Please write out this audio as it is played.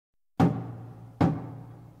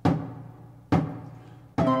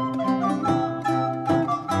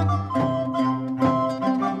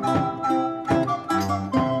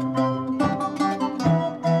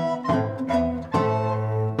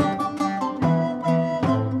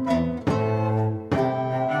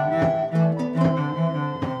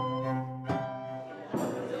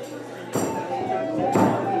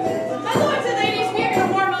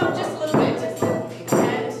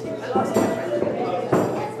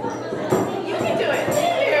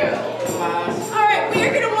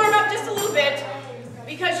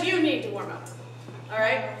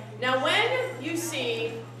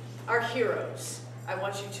heroes. I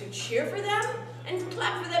want you to cheer for them and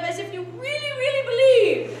clap for them as if you really, really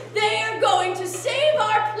believe they are going to save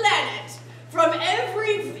our planet from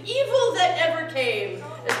every evil that ever came,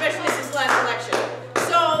 especially since last election.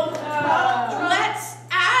 So let's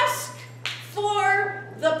ask for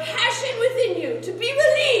the passion within you to be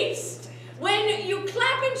released when you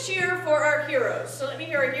clap and cheer for our heroes. So let me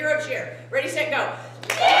hear a hero cheer. Ready, set, go.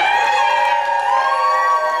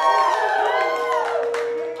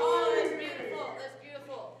 Oh, that's beautiful. That's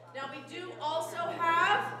beautiful. Now we do also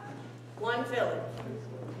have one villain.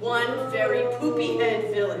 One very poopy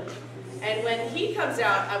head villain. And when he comes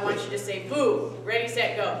out, I want you to say boo. Ready,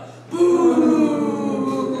 set, go. Boo!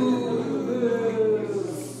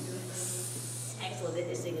 Excellent.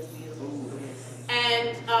 This thing is beautiful.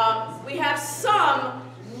 And we have some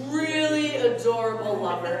really adorable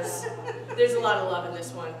lovers. There's a lot of love in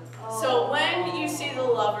this one. So when you see the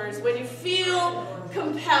lovers, when you feel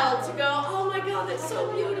compelled to go, oh my God, that's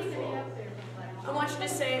so beautiful, I want you to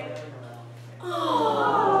say,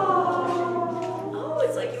 oh,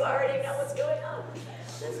 it's like you already know what's going on.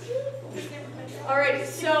 That's beautiful. Alrighty,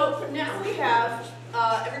 so now we have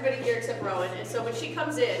everybody here except Rowan, and so when she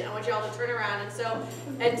comes in, I want you all to turn around and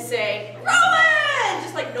say, Rowan!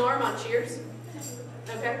 Just like Norm on Cheers.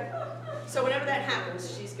 Okay? So whenever that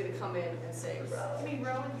happens, she's going to come in and say, Rowan. You mean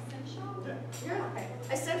Rowan Essential? Yeah. Okay.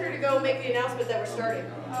 I sent her to go make the announcement that we're starting,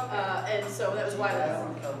 and so that was a while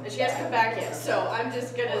ago. And she hasn't come back yet, so I'm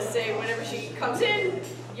just going to say whenever she comes in,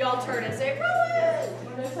 y'all turn and say, Rowan!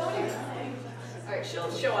 Alright,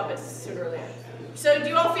 she'll show up sooner or later. So do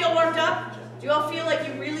you all feel warmed up? Do you all feel like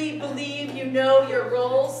you really believe you know your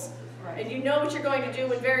roles? And you know what you're going to do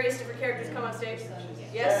when various different characters come on stage?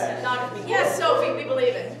 Yes? Not, yes, Sophie, we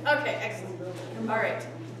believe it. Okay, excellent. Alright.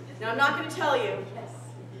 Now I'm not going to tell you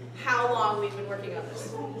how long we've been working on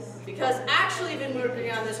this. Because actually we've been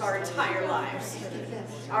working on this our entire lives.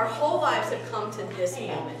 Our whole lives have come to this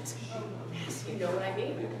moment. Yes, you know what I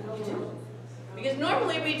mean? You do. Because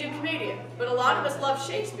normally we do comedian, but a lot of us love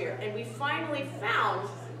Shakespeare, and we finally found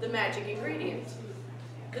the magic ingredient.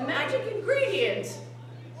 The magic ingredient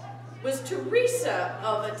was Teresa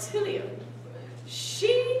of Attilium.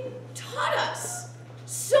 She taught us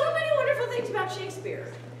so many wonderful things about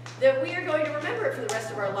Shakespeare that we are going to remember it for the rest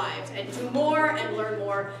of our lives and do more and learn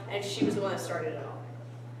more, and she was the one that started it all.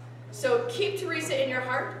 So keep Teresa in your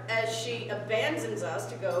heart as she abandons us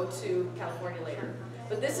to go to California later.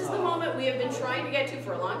 But this is the moment we have been trying to get to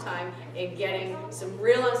for a long time in getting some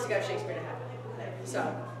real honest to God Shakespeare to happen.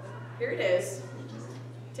 So, here it is.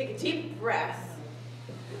 Take a deep breath.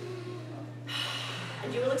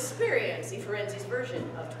 And you will experience I Firenzi's version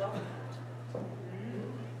of Twelfth Night.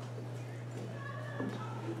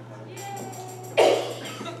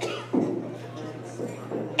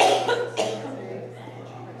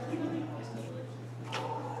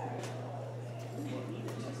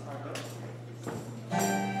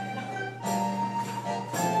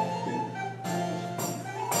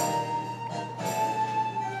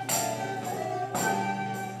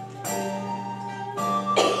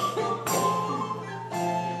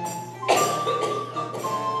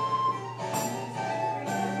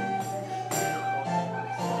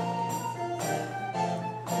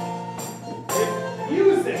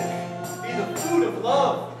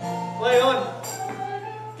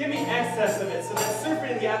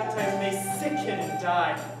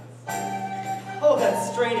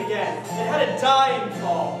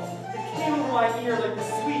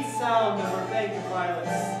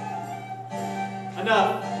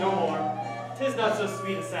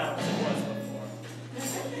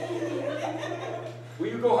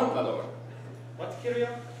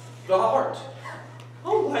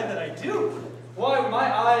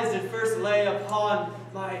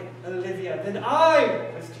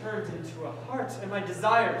 And my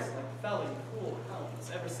desires like fell in cool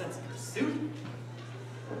hounds ever since pursuit.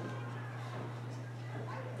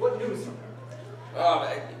 What news from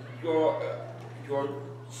her? Your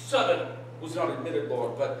son was not admitted,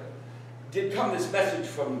 Lord, but did come this message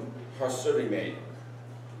from her serving maid.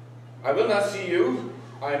 I will not see you.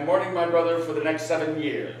 I am mourning my brother for the next 7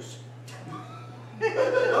 years.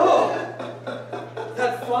 Oh!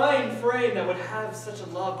 That fine frame that would have such a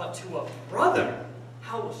love but to a brother.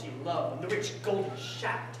 How will she love when the rich golden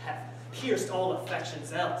shaft hath pierced all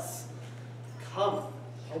affections else? Come,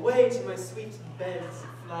 away to my sweet beds of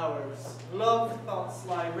flowers. Love thoughts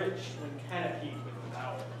lie rich when canopied with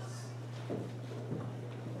bowers.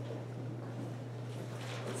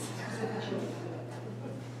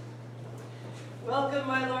 Welcome,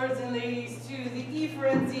 my lords and ladies, to the I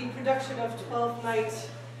Firenzi production of Twelfth Night.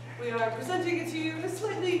 We are presenting it to you in a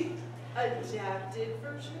slightly adapted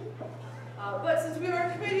version. But since we are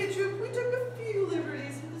a comedian troupe, we took a few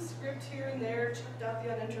liberties with the script here and there, checked out the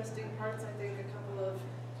uninteresting parts. I think a couple of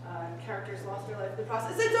characters lost their life in the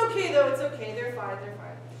process. It's okay though, it's okay, they're fine, they're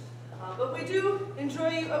fine. But we do enjoy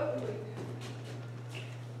you. Oh, wait.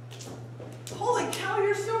 Holy cow,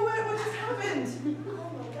 you're so wet, what just happened? Oh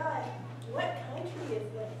my god, what country is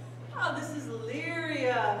this? Oh, this is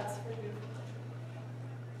Illyria. It's for you.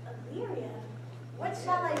 Illyria? What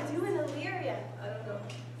shall I do in Illyria? I don't know.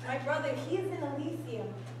 My brother, he is in Elysium.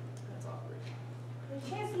 That's awkward.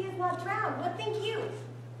 Perchance he is not drowned. What think you?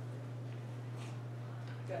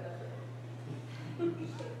 Got nothing.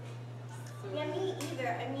 Yeah, me either.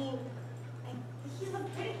 I mean, he's a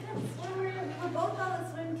pretty good swimmer. We were both on the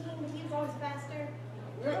swim team, but he was always faster.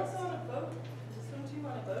 We're also on a boat. Is the swim team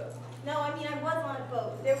on a boat? No, I mean, I was on a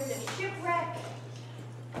boat. There was a shipwreck.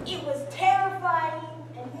 It was terrifying.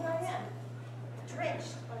 And here I am,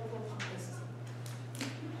 drenched on the boat.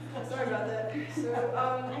 Sorry about that. So, I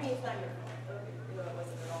mean, it's not your fault. okay, no, it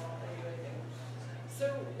wasn't at all. I didn't do anything. So,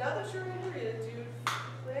 now that you're in Illyria, do you have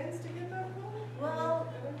plans to get back home? Well,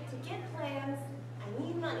 to get plans, I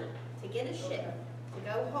need money to get a ship, to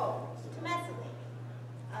go home, to Messily.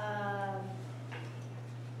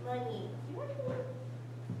 Money.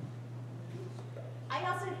 I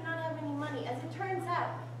also do not have any money. As it turns out,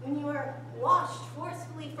 when you are washed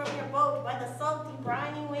forcefully from your boat by the salty,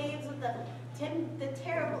 briny waves of the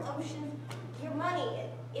terrible ocean, your money,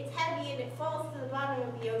 it's heavy and it falls to the bottom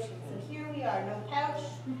of the ocean. So here we are, no pouch,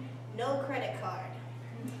 no credit card.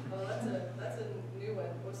 Oh, that's a new one.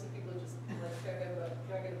 Most of the people just like, can I get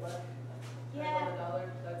a buck? Can I Yeah. get $1?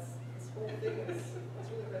 This whole thing is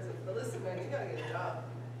really impressive. But listen, man, you gotta get a job.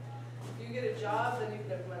 If you get a job, then you can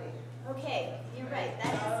have money. Okay, you're right.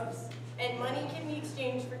 That is, and money can be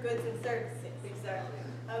exchanged for goods and services. Exactly.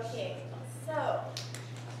 Okay, so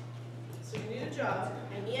So you need a job.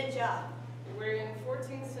 I need a job. We're in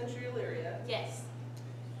 14th century Illyria. Yes.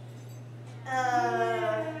 I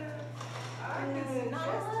can suggest Not a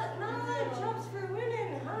lot of jobs for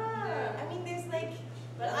women, huh? Yeah. I mean, there's like,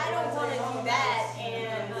 but I don't want to do that.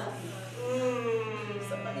 And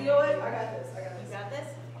You know what? I got this. you got this?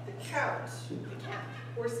 The Count The count.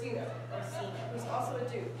 Orsino, Orsino. who's also a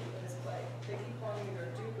duke in this play. They keep calling him either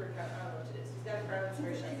a duke or a count. I don't know what it is. He's got a crown. It's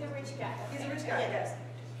very He's shiny. a rich guy. He's a rich guy. Yeah. Yes.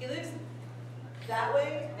 He lives that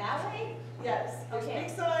way. That way? Yes. There's Okay. a big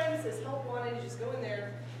sign that says help wanted. You just go in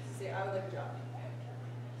there and say I would like a job.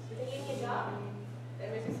 They gave me a job.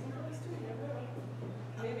 And maybe some girls too. You never know.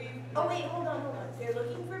 Maybe. Oh wait, hold on. They're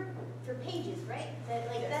looking for pages, right? That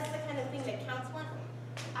like Yes. that's the kind of thing that counts one.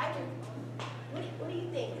 I can. What do you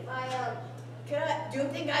think? If I do you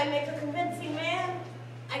think I make a convincing man?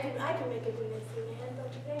 I can make a convincing man,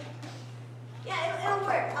 don't you think? Yeah, it'll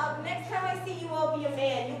work. Next time I see you, I'll be a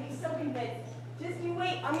man. You'll be so convinced. Just you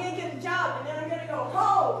wait. I'm gonna get a job and then I'm gonna go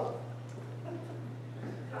home.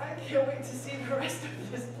 I can't wait to see the rest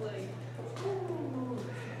of this play. Ooh.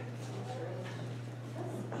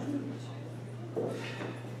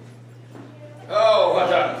 Oh,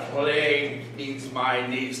 what a plague needs my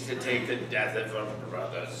niece to take the death of her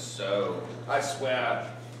brother so. I swear,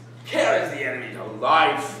 care is the enemy to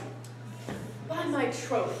life. By my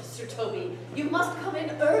troth, Sir Toby, you must come in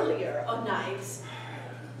earlier o' nights.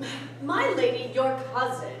 My lady, your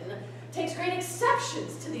cousin, takes great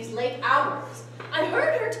exceptions to these late hours. I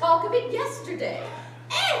heard her talk of it yesterday.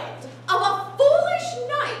 And of a foolish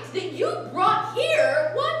knight that you brought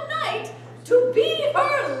here one night to be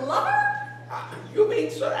her lover? You mean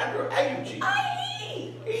Sir Andrew Aguchi?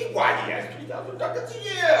 Aye! Why, he has 3,000 ducats a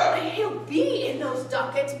year. He'll be in those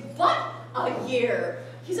ducats but a year.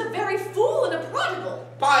 He's a very fool and a prodigal.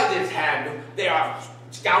 By this hand, they are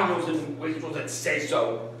scoundrels and wastrels that say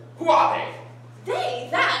so. Who are they? They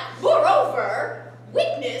that, moreover,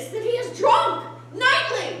 witness that he is drunk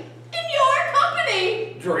nightly in your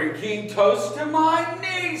company. Drinking toast to my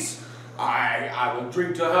niece. I will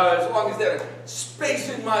drink to her as long as there's space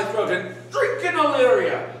in my throat and drink in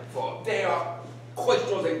Illyria, for they are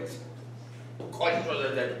cloistrels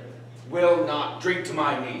that will not drink to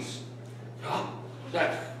my niece.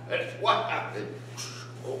 That's what happened.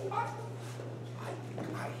 Oh, I think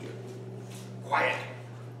I hear. Quiet.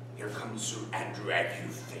 Here comes Sir Andrew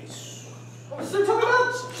Aguface. Oh, Sir Toby!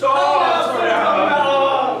 Sir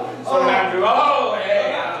Andrew. Oh, hey.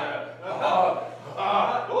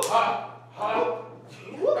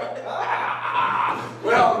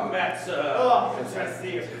 Well met, sir. Oh, good to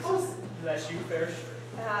see you. Oh, bless you, fair sir.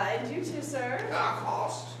 And you too, sir.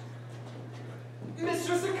 Cost.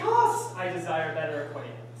 Mistress Accost, I desire better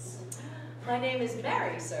acquaintance. My name is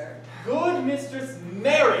Mary, sir. Good Mistress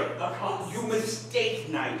Mary Accost. You mistake,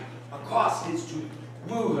 knight. Our cost is to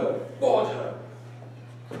woo her, board her,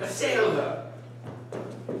 assail her.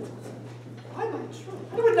 By my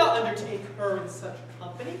troth, I would not undertake her in such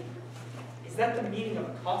company. Is that the meaning of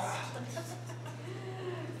a cost?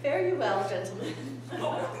 Fare you well, gentlemen.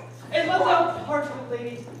 And let thou part with the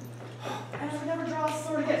lady, and never draw a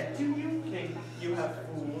sword again. Do you think you have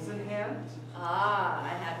fools in hand? Ah, I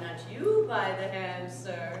have not you by the hand,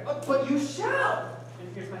 sir. But you shall!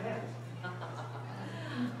 And here's my hand.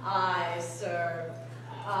 Aye, sir.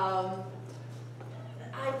 I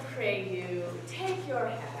pray you, take your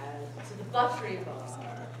hand to the buttery bar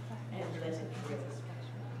and let it drip.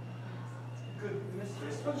 Good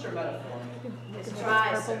mistress, what's your metaphor? It's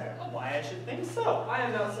dry, sir. Why, I should think so. I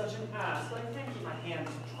am not such an ass, but I can't keep my hands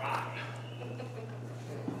dry.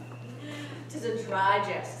 'Tis a dry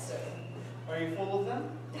jest, sir. Are you full of them?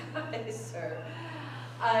 Aye, sir.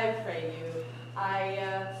 I pray you,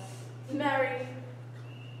 marry,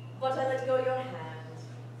 but I let go your hand.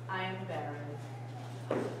 I am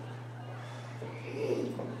barren.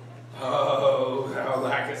 Oh, thou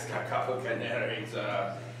lackest a couple canaries.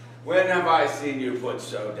 When have I seen you put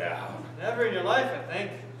so down? Never in your life, I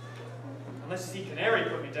think. Unless you see Canary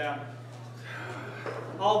put me down.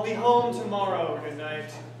 I'll be home tomorrow. Good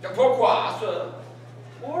night. Pourquoi, sir?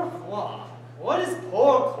 Pourquoi? What is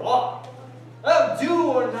pourquoi? Oh,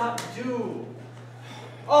 do or not do?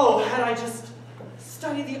 Oh, had I just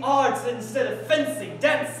studied the arts instead of fencing,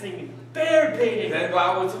 dancing, and bear baiting. Then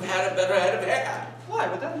thou wouldst have had a better head of hair. Why?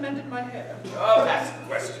 Would that have mended my hair? Oh, that's a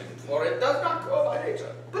question, for it does not go by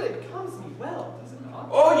nature. But it comes me well, does it not?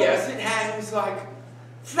 Oh, yes, it hangs like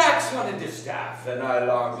flax on a distaff, and I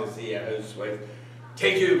long to see a housewife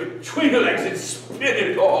take you between her legs and spin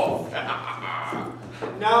it off.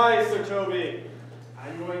 Nice, Sir Toby.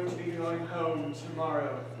 I'm going to be going home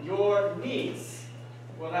tomorrow. Your niece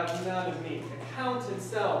will have none of me. The Count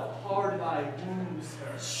himself hard by woos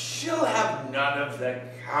her. She'll have none of the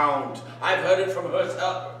Count. I've heard it from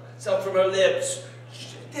herself from her lips.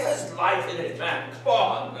 There's life in it, man. Come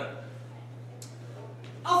on.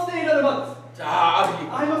 I'll stay another month. Ah,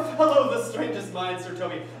 I'm a fellow of the strangest mind, Sir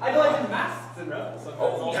Toby. I delight in masks and revels.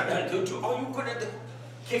 oh, yeah, do you? Oh, you good at the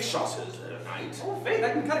kick sauces at night? Oh, faith,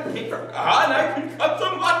 I can cut a caper. Ah, and I can cut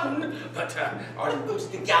the mutton. But are you good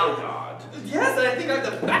at the gallard? Yes, and I think I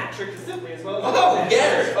have the back trick simply as well as Oh,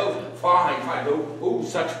 yes. Oh, fine. Oh,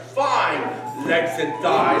 such fine legs and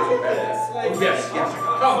thighs. Oh, yes.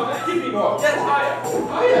 Come, give me more. Yes,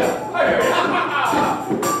 higher.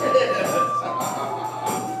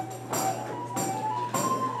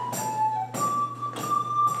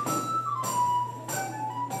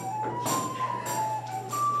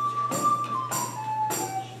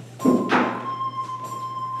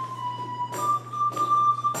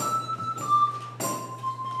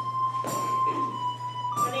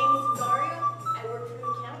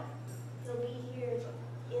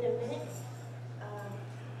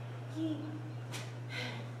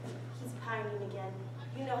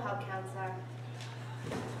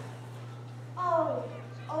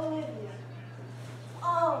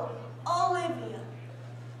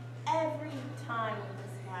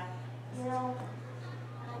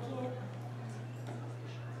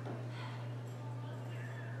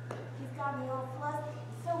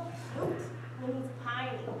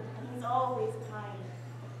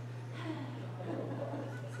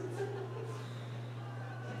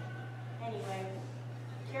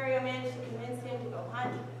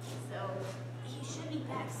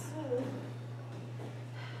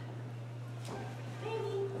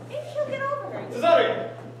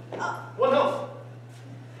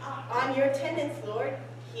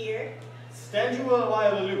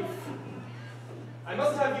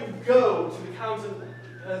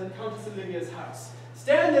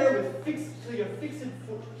 Stand there with till your fixed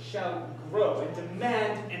foot shall grow and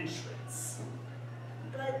demand entrance.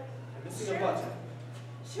 But I'm missing a button.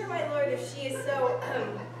 Sure, my lord, if she is so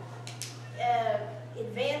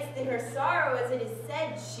advanced in her sorrow as it is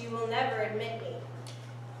said, she will never admit me.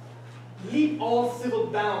 Leap all civil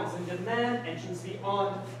bounds and demand entrance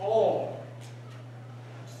beyond all.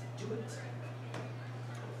 Just do it.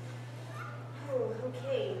 Oh,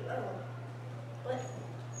 okay. But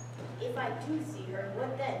if I do see her,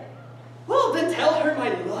 what then? Well, then tell her my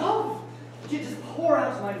love. You just pour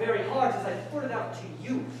out to my very heart as I poured it out to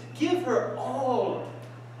you. Give her all.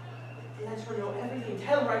 Let her know everything.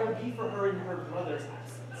 Tell her I will be for her in her brother's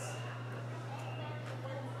absence.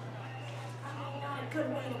 Not a good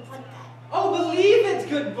way to put that. Oh, believe it,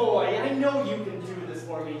 good boy. I know you can do this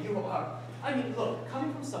for me. You are. I mean, look,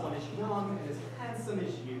 coming from someone as young and as handsome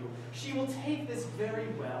as you, she will take this very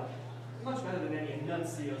well. Much better than any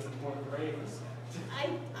nuncios and more graves.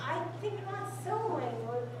 I think not so, my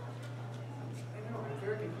lord. I know, I'm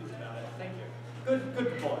very confused about it. Thank you.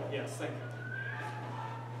 Good boy. Yes, thank you.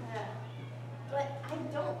 But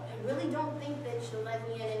I really don't think that she'll let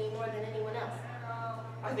me in any more than anyone else.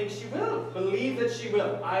 I think she will. Believe that she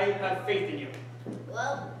will. I have faith in you.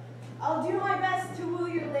 Well, I'll do my best to woo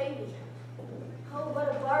your lady. Oh,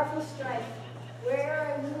 but a barful strife,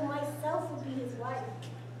 where I knew myself would be his wife.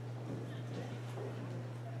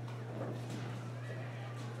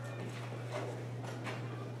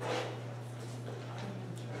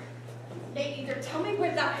 Lady, either tell me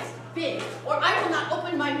where thou hast been, or I will not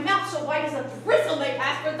open my mouth so wide as a bristle may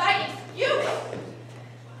pass for thy excuse.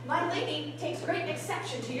 My lady takes great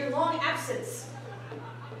exception to your long absence.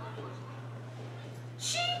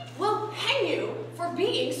 She will hang you for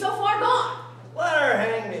being so far gone. Let her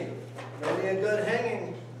hang me. Maybe a good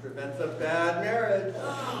hanging prevents a bad marriage.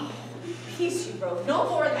 Oh, peace you, bro. No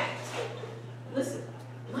more of that. Listen,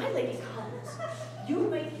 my lady comes. You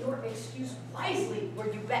make your excuse wisely where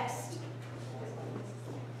you best.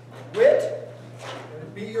 Wit,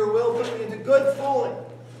 be your will put me into good fooling.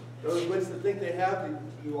 Those wits that think they have thee,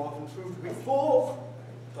 you often prove to be fools.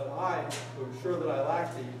 But I, who am sure that I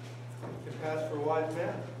lack thee, can pass for a wise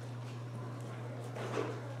man.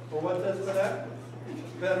 For what does that?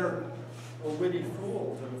 Better a witty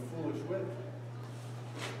fool than a foolish wit.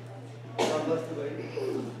 God bless the lady.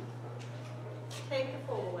 Take the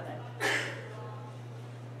fool away.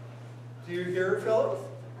 Do you hear her, fellows?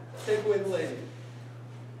 Take away the lady.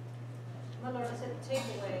 My lord, I said take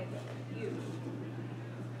away you.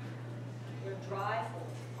 You're dry fool.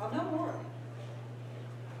 I'll no more.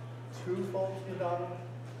 Two faults, Madonna.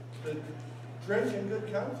 The drink in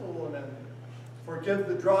good counsel will amend. Forgive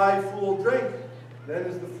the dry fool drink, then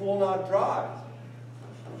is the fool not dry.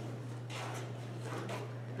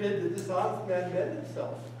 Bid the dishonest man mend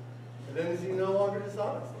himself, and then is he no longer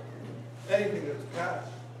dishonest. Anything that's past.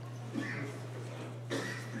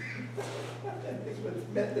 Anything that's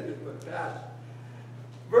mended is but past.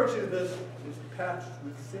 Virtue of this is patched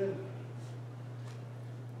with sin,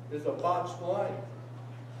 is a botched line.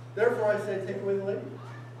 Therefore I say, take away the lady.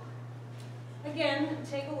 Again,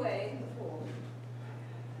 take away the fool.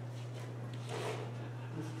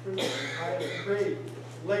 Miss Truth, I pray,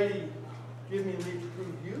 lady, give me leave to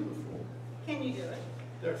prove you the fool. Can you do it?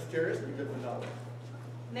 Dexterously, good Madonna.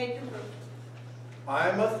 Make your proof.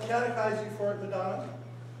 I must catechize you for it, Madonna.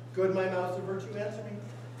 Good my mouse of virtue, answer me.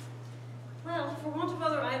 Well, for want of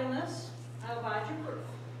other idleness, I'll abide your proof.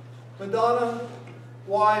 Madonna,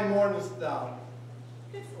 why mournest thou?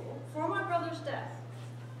 Good fool. For my brother's death.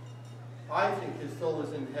 I think his soul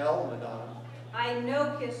is in hell, Madonna. I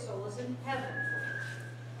know his soul is in heaven.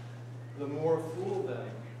 The more fool, then,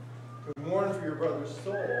 to mourn for your brother's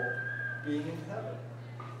soul being in heaven.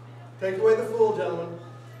 Take away the fool, gentlemen.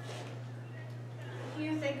 Do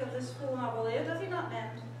you think of this fool Malvolio? Does he not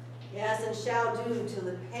mend? Yes, and shall do till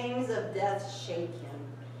the pangs of death shake him.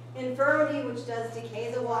 Infirmity which does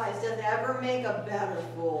decay the wise doth ever make a better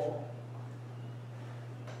fool.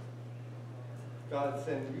 God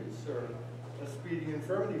send you, sir, a speedy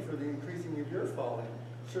infirmity for the increasing of your folly.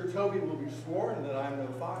 Sir Toby will be sworn that I am no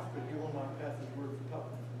fox, but he will not pass his word for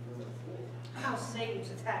tuppence. You are no fool. How say you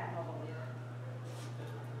to that, Malvolio?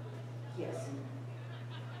 Yes.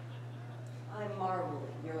 I marvel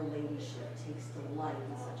that your ladyship takes delight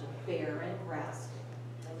in such a barren rascal.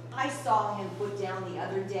 I saw him put down the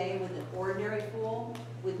other day with an ordinary fool,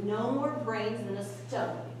 with no more brains than a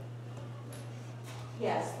stone.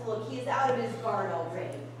 Yes, look, he is out of his guard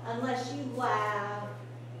already, unless you laugh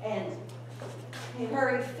and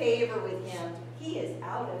curry favor with him. He is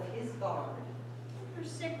out of his guard. You're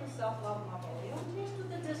sick with self-love, Malvolio. Taste with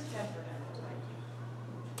the distempered appetite.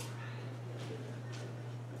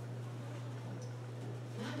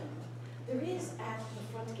 Madam, there is at the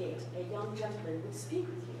front gate a young gentleman who would speak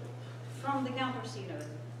with you. From the Count Orsino.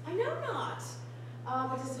 I know not,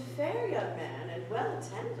 but is a fair young man and well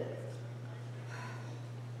attended.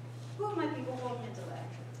 Who of my people hold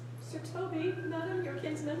intellect? Sir Toby, madam, your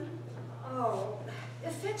kinsman. Oh,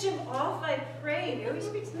 fetch him off, I pray you. He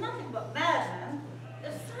speaks nothing but madmen.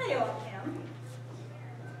 Fie on him.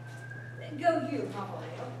 Go you,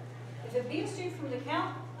 Malvolio. If it be a suit from the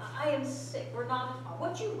Count, I am sick, or not at all.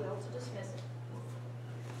 What you will to dismiss it.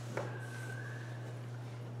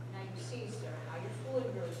 Now you see, sir, how your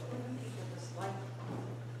fooling grows when people dislike you.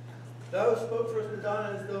 Thou spoke for us,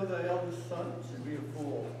 Madonna, as though thy eldest son should be a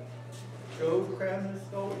fool. Jove crammed his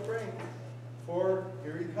skull with brains, for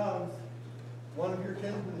here he comes. One of your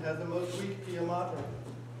kinsmen has a most weak pia mater.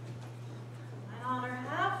 My honor,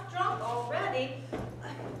 half drunk already.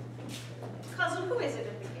 Cousin, who is it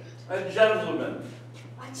at the gate? A gentleman.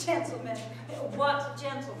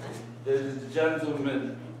 The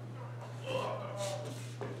gentleman. Are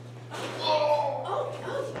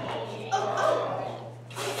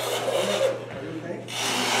you okay?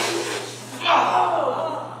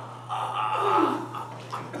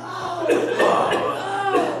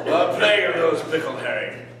 The plague of those pickled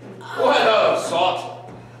herring. What a salt!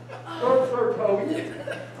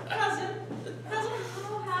 Cousin,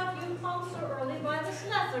 how have you come so early by this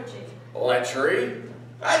lethargy? Lechery?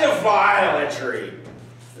 I defy lechery.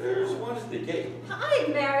 There's one at the gate. Hi,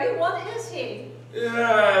 Mary, what is he?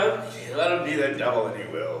 Let him be the devil and he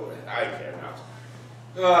will. I care not.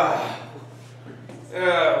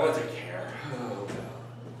 What's a care? Oh,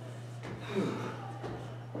 well.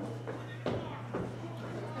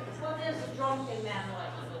 What is a drunken man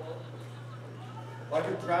like, Philip? Like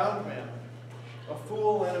a drowned man, a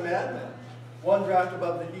fool and a madman. One draft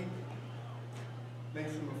above the heap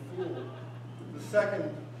makes him a fool. The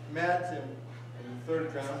second mads him, and the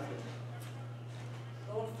third drowns him.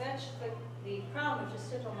 Go and fetch the crown which is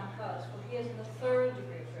sit on my house, for he is in the 3rd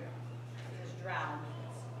degree trip. He is drowned.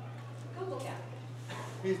 Go look at him.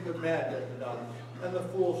 He's but mad yet, Madonna, and the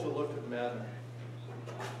fool shall look at madman.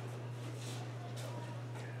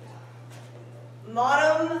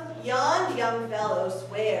 Madam, yon young fellow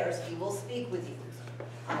swears he will speak with you.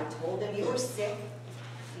 I told him you were sick.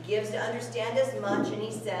 He gives to understand as much, and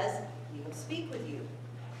he says he will speak with you.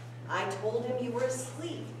 I told him you were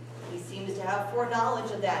asleep. He seems to have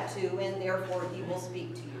foreknowledge of that too, and therefore he will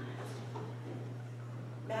speak to you.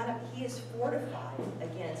 Madam, he is fortified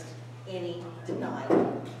against any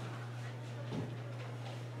denial.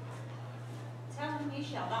 Tell him he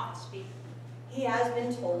shall not speak. He has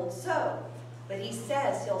been told so, but he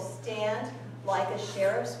says he'll stand like a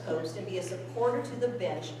sheriff's post and be a supporter to the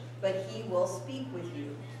bench, but he will speak with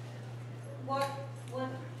you. What kind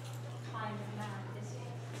of man is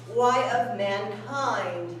he? Why, of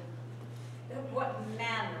mankind, What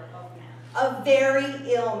manner of man? a very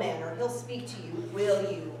ill manner. He'll speak to you, will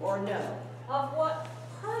you or no? Of what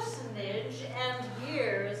personage and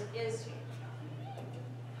years is he?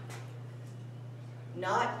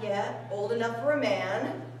 Not yet old enough for a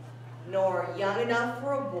man, nor young enough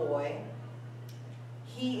for a boy.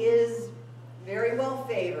 He is very well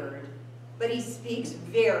favored, but he speaks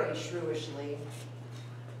very shrewishly.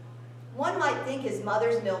 One might think his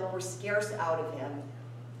mother's milk were scarce out of him.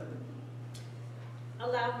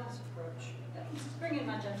 Allow his approach. Bring in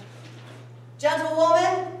my gentleman.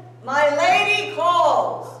 Gentlewoman, my lady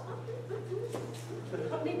calls.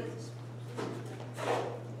 Help me with this.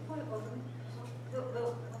 Go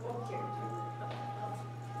here.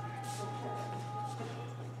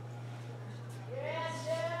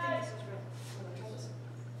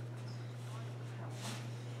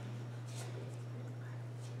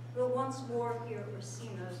 We'll once more hear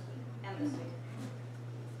Ursina's embassy.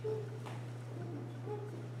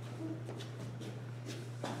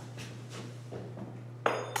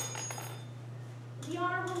 The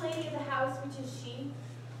honorable lady of the house, which is she?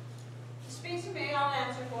 Speak to me, I'll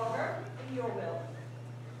answer for her, if your will.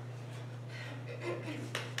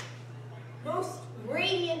 Most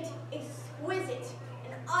radiant, exquisite,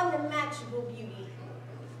 and unmatchable beauty.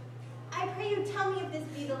 I pray you tell me if this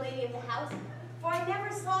be the lady of the house, for I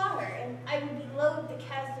never saw her, and I would be loath to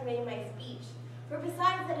cast away my speech. For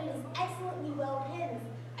besides that it is excellently well pinned,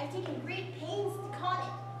 I've taken great pains to con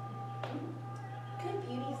it. Good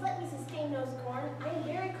beauties, let me sustain no scorn. I am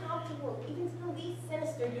very comfortable, even to the least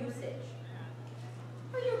sinister usage.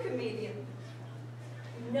 Are you a comedian?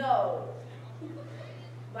 No.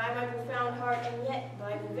 By my profound heart, and yet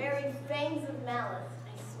by the very fangs of malice,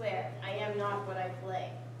 I swear, I am not what I play.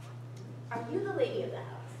 Are you the lady of the house?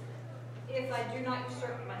 If I do not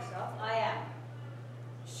usurp myself, I am.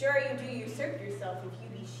 Sure you do usurp yourself if you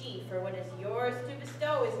be she, for what is yours to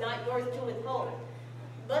bestow is not yours to withhold.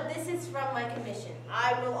 But this is from my commission.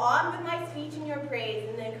 I will on with my speech in your praise,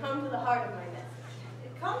 and then come to the heart of my message.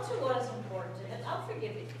 Come to what is important, and I'll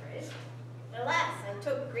forgive you praise. Alas, I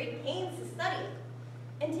took great pains to study it,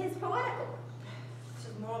 and 'tis poetical.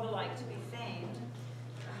 'Tis more the like to be famed.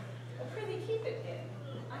 But prithee keep it in.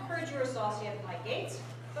 I heard you were saucy at my gates,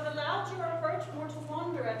 but allowed your approach more to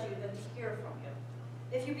wonder at you than to hear from you.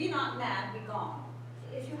 If you be not mad, be gone.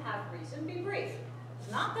 If you have reason, be brief. It's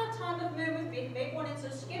not that time of mood with me to make one into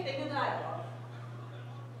skipping a dialogue.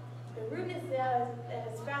 The rudeness that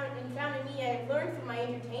has been found in me I have learned from my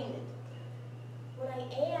entertainment. What I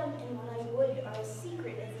am and what I would are as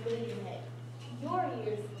secret as a maidenhead. To your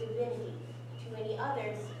ears, divinity. To any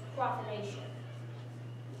others, profanation.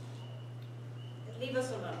 Leave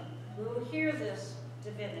us alone. We will hear this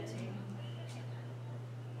divinity.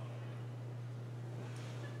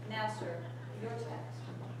 Now, sir, your text.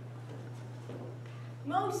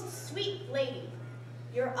 Most sweet lady,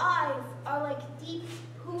 your eyes are like deep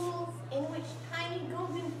pools in which tiny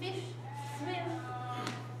golden fish swim,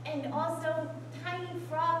 and also tiny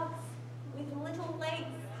frogs with little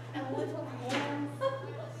legs and little hands.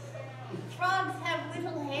 Frogs have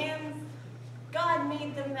little hands. God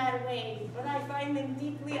made them that way, but I find them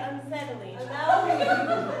deeply unsettling. Allow me to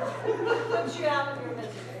put you out of your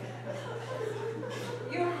misery.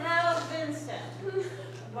 You have been sent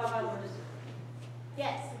by my Lord.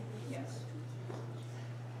 Yes. Yes.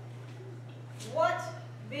 What,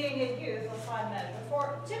 being a youth, will find measure?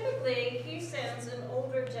 For typically he sends an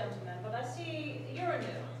older gentleman, but I see you're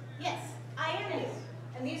new. Yes, I am new.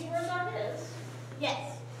 And these words are his.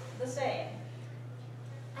 Yes. The same.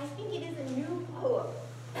 I think it is a new poem.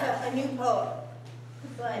 A new poem.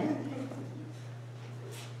 But,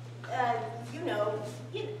 you know,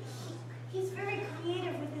 he's very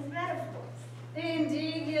creative with his metaphors.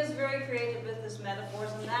 Indeed, he is very creative with his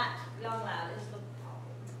metaphors, and that, young lad, is the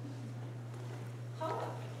problem.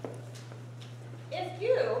 However, if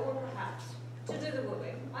you were perhaps to do the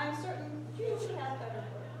wooing, I'm certain you would have better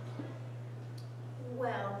work.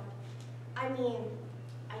 Well, I mean,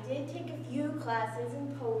 I did take a few classes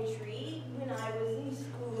in poetry when I was in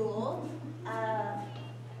school.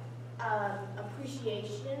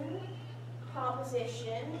 Appreciation,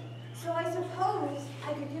 composition. So I suppose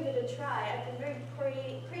I could give it a try. I've been very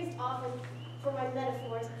praised often for my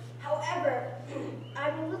metaphors. However,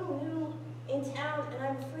 I'm a little new in town, and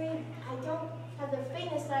I'm afraid I don't have the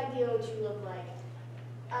faintest idea what you look like.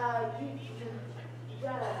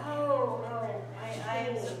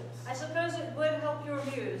 I suppose it would help your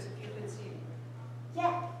muse if you could see me.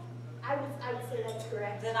 Yeah, I would say that's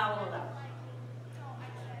correct. Then I will allow it.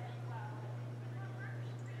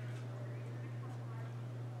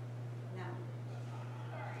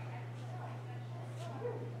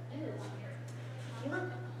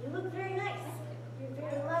 You look very nice. You're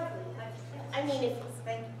very lovely. I mean,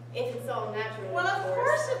 if it's all natural. Well, of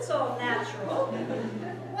course it's all natural.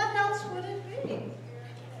 What else would it be?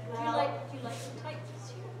 Well, Do you like the tightness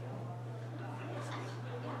here?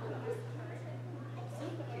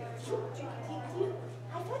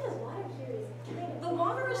 I find the water here is kind of... The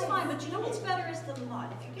water is fine, but you know what's better is the mud.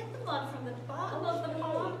 If you get the mud from the bottom of the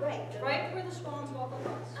pond, right where the swans walk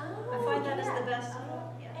across, I find that is the best of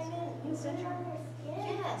all. Yes. And then you put it on your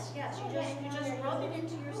skin? Yes. You just rub it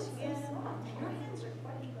into your skin. And your hands are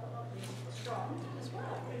quite strong as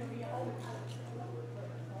well.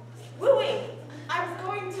 Wooing! I was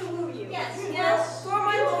going to woo you. Yes. For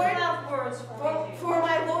my lord. You have words for me. For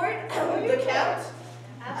my lord, the count.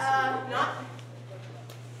 Not.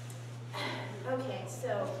 Okay,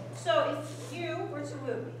 so if you were to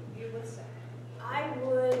woo me, you would say, if I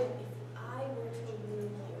were to woo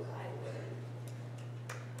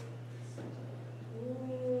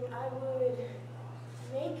you, I would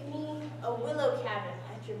make me a willow cabin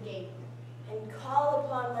at your gate and call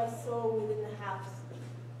upon my soul within the house.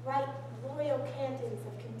 Write royal cantons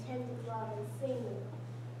of contented love and sing them,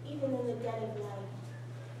 even in the dead of night.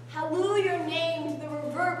 Halloo your name to the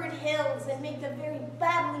reverberant hills and make the very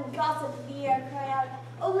babbling gossip of the air cry out,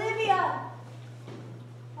 Olivia!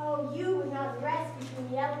 Oh, you would not rest between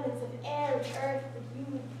the elements of air and earth, but you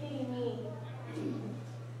would pity me.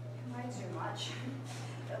 Not too much.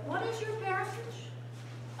 What is your parentage?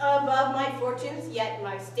 Above my fortunes, yet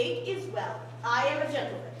my state is well. I am a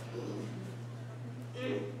gentleman.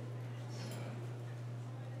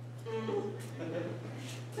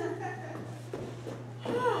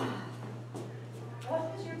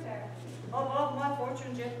 What is your parentage? Above my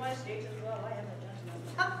fortunes, yet my state as well. I am a gentleman.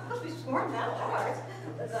 How must be sworn thou art?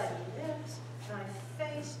 Thy lips, thy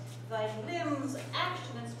face, thy limbs,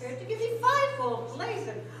 action and spirit, to give thee fivefold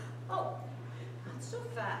blazon. Oh, not so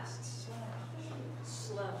fast.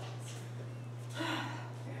 Slow.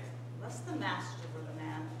 Lest the master were the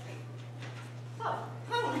man.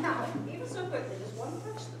 Oh, now, even so quickly, does one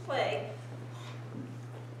touch the plague?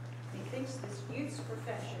 Methinks this youth's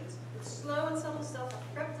perfections, its slow and subtle self,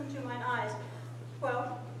 have crept into mine eyes.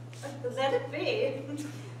 Well, let it be.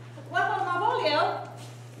 Well, Marvolio.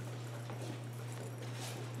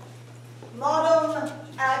 Madam,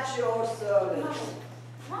 at your service.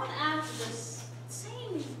 Run after this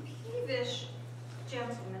same peevish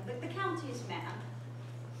gentleman, the county's man.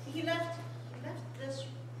 He left this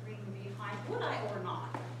ring behind, would I or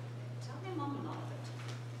not? Tell him I'm none of it.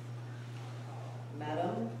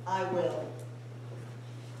 Madam, I will.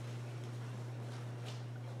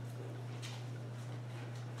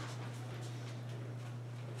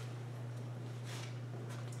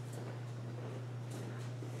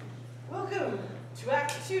 Welcome to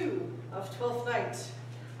Act 2 of Twelfth Night.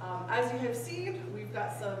 As you have seen, we've we've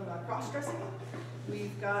got some cross-dressing.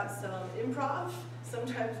 We've got some improv.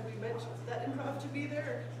 Sometimes we mention that improv to be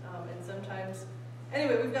there, and sometimes,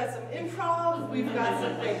 anyway, we've got some improv. We've got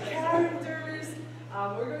some great characters.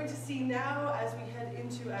 We're going to see now, as we head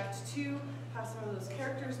into Act 2, how some of those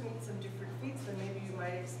characters meet some different feats than maybe you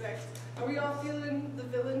might expect. Are we all feeling the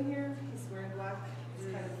villain here? He's wearing black. He's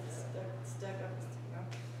kind of stuck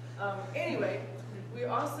up. Anyway, we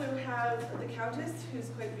also have the Countess, who's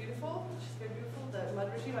quite beautiful. She's very beautiful. The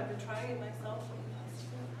mud regime, I've been trying it myself.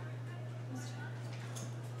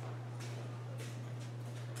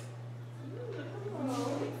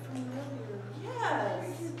 Yes.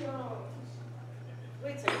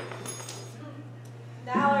 Wait a second.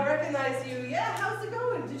 Now I recognize you. Yeah, how's it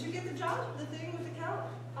going? Did you get the job, the thing with the Count?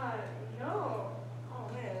 No.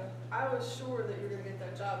 Oh man, I was sure that you were gonna get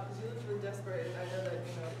that job because you looked really desperate, and I know that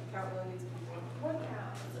the Count really needs people. What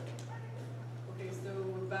Count? Okay, so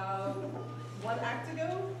about 1 act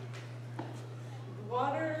ago, the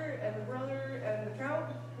water and the brother and the Count,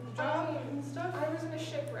 and the job and stuff. I was in a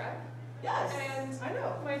shipwreck. Yes, and I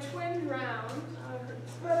know. My twin drowned,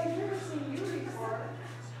 but I've never seen you before.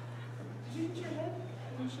 Did you hit your head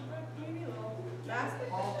in the shipwreck? Maybe a little.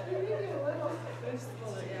 Basketball. Maybe a little. Just a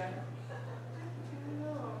little bit, yeah.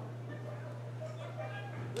 No.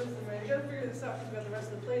 Listen, man, you gotta figure this out because we got the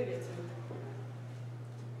rest of the play to get to.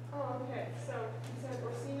 Oh, okay. So you said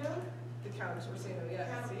Orsino? The Count Orsino, yeah.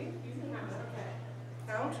 Count. See? Okay.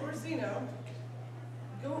 Count Orsino.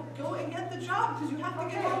 Go and get the job because you have to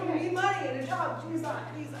get home. Okay. You need money and a job. Please, I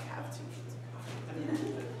have to.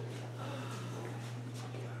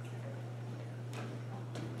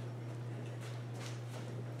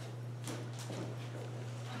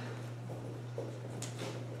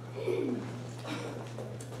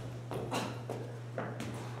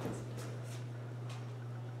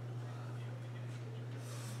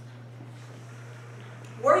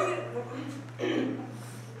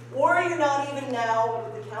 Were you not even now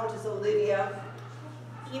with the Countess Olivia?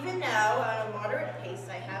 Even now, on a moderate pace,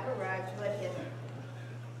 I have arrived but hither.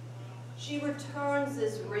 She returns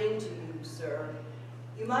this ring to you, sir.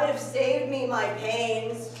 You might have saved me my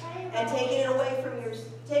pains and taken it away from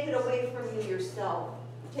you yourself.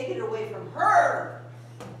 Take it away from her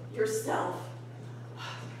yourself.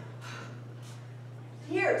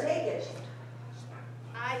 Here, take it.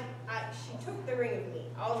 She took the ring of me,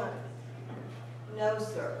 all of it. No,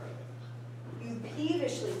 sir. You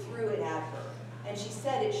peevishly threw it at her, and she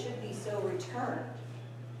said it should be so returned.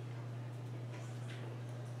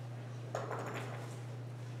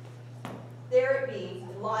 There it be,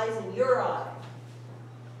 it lies in your eye.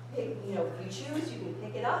 If you choose, you can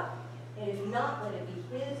pick it up, and if not, let it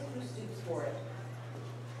be his who stoops for it.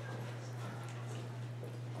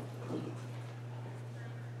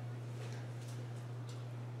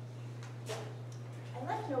 I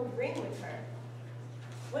left no ring with her.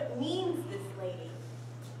 What means this lady?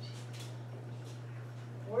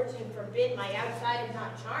 Fortune forbid my outside had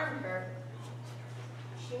not charmed her.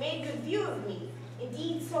 She made good view of me.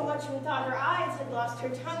 Indeed, so much methought her eyes had lost her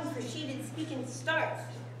tongue, for she did speak in starts,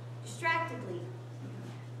 distractedly.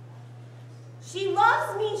 She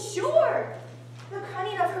loves me, sure! The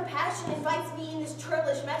cunning of her passion invites me in this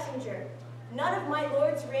churlish messenger. None of my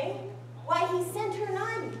lord's ring? Why, he sent her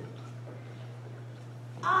none.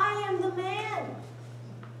 I am the man.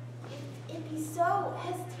 If it be so,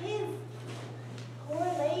 as 'tis. Poor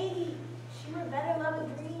lady, she were better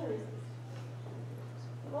loved dreams.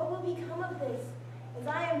 What will become of this? As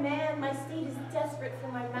I am man, my state is desperate for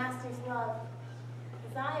my master's love.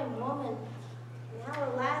 As I am woman,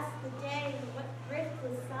 now alas the day, what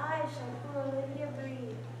thriftless sigh shall poor Olivia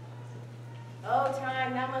breathe? Oh,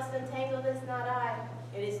 time, thou must untangle this, not I.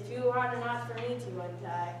 It is too hard a knot for me to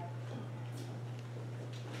untie.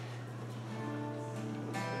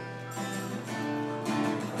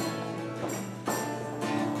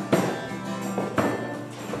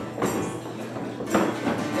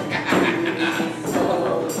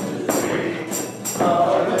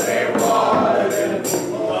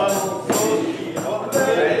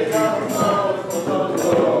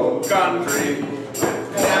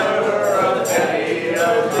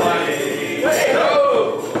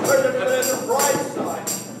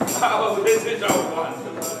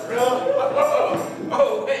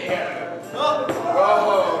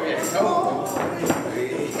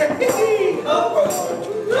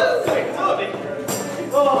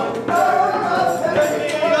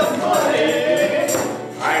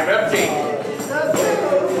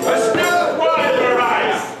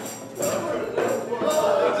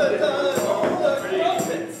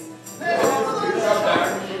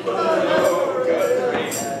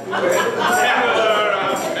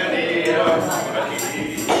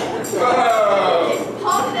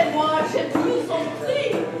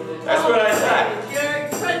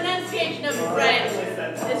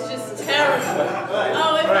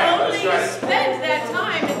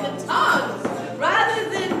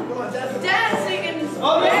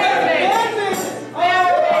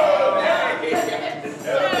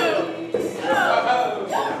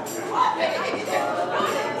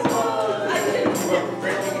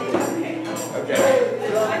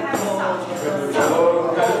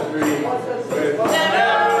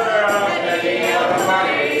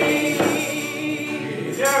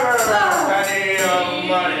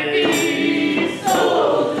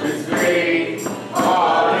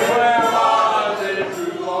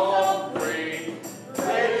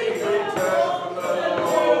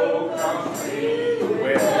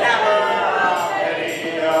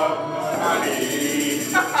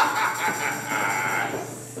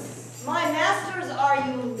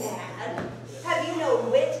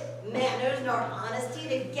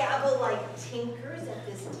 tinkers at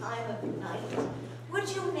this time of night? Would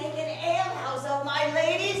you make an alehouse of my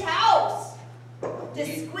lady's house? To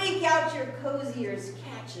squeak out your cosier's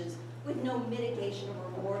catches with no mitigation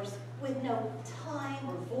of remorse, with no time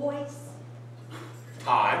or voice?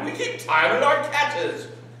 Time? We keep time in our catches.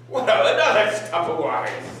 Well, another stop a while.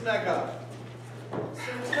 Snack up.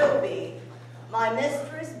 Sir Toby, my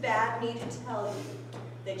mistress bade me to tell you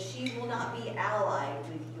that she will not be allied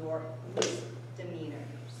with your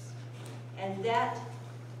misdemeanors, and that,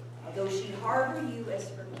 although she harbor you as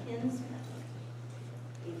her kinsman,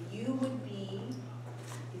 if you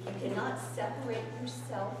cannot separate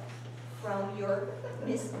yourself from your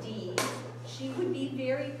misdeeds, she would be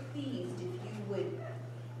very pleased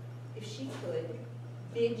if she could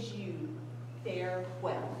bid you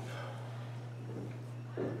farewell.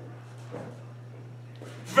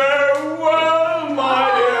 Farewell,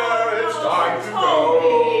 my dear, it's time to go.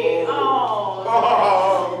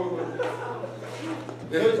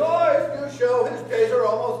 His eyes do show his days are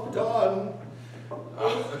almost done.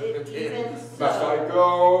 Is it even so? Must I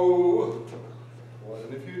go? What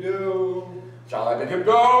if you do? Shall I bid him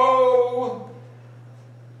go?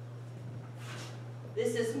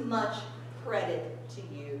 This is much credit to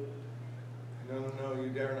you. No, you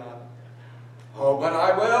dare not. Oh, but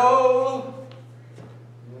I will.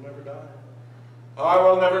 You will never die. I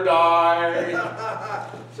will never die.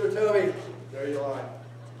 Sir Toby, there you lie.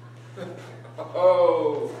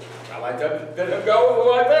 Oh, shall I bid him go?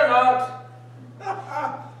 Oh, I dare not.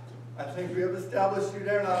 I think we have established you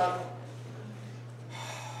dare not.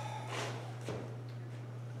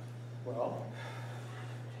 Well?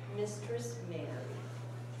 Mistress Mary,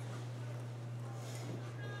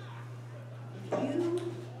 if you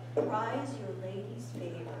prize your lady's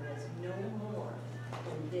favor as no more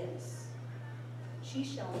than this, she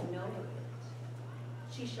shall know of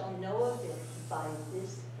it. She shall know of it by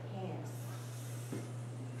this hand.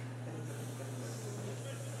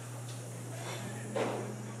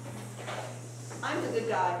 I'm the good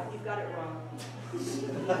guy. You've got it wrong.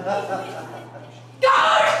 Go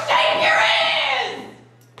shake your hands!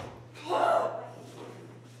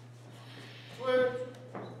 Twere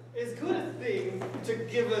as good a thing to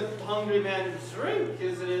give a hungry man drink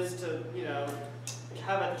as it is to,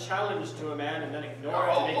 have a challenge to a man and then ignore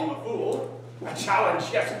it to make him a fool. A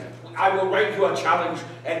challenge, yes. I will write you a challenge,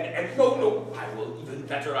 and no, I will, even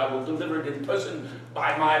better, I will deliver it in person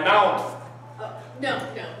by my mouth. No,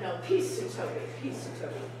 peace, Sir Toby, peace, Sir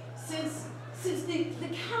Toby. Since the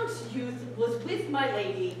Count's youth was with my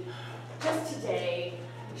lady just today,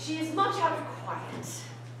 she is much out of quiet.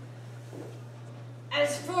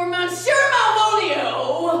 As for Monsieur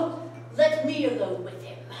Malvolio, let me alone with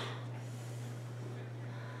him.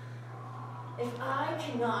 If I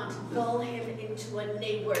cannot lull him into a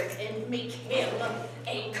network and make him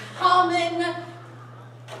a common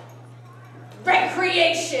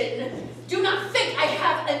recreation, do not think I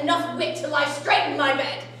have enough wit to lie straight in my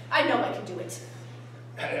bed. I know I can do it.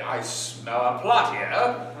 I smell a plot here.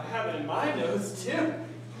 I have it in my nose, too.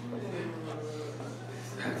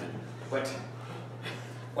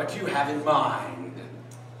 What do you have in mind?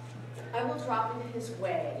 I will drop into his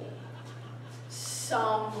way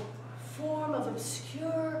some form of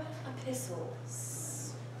obscure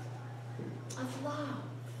epistles of love,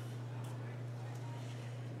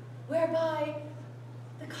 whereby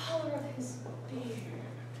the color of his beard,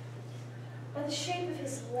 by the shape of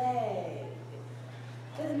his leg,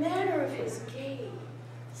 by the manner of his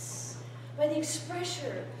gaze, by the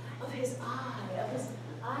expression of his eye, of his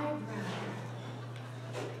eyebrow,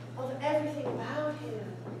 of everything about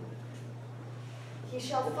him, he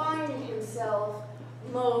shall find himself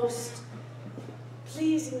most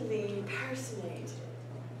pleasingly personated.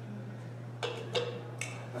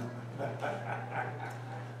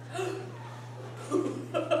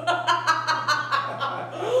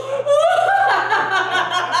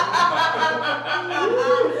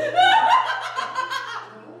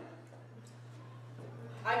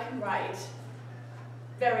 I can write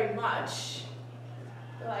very much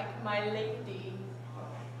like my lady,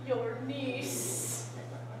 your niece.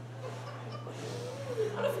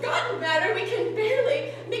 On a forgotten matter, we can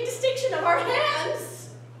barely make distinction of our hands.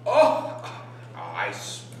 Oh,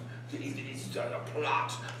 it's a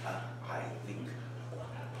plot. I think,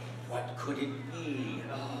 what could it be?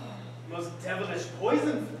 Most devilish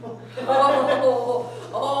poison. Oh,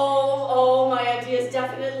 my idea is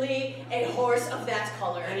definitely a horse of that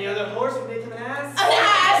color. Any other horse would make him an ass? An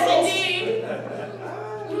ass, indeed!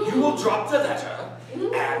 You will drop the letter,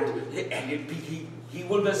 and he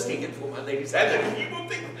will mistake it for my lady's hand, and he will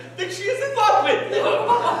think that she is in love with him.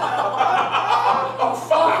 Oh,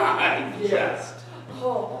 fine jest.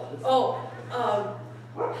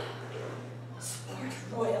 Sport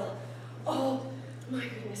Royal. Oh, my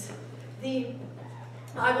goodness.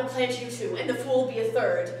 I will plant you two, and the fool be a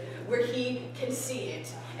third, where he can see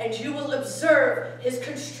it, and you will observe his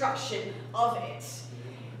construction of it.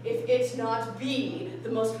 If it not be the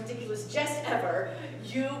most ridiculous jest ever,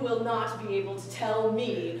 you will not be able to tell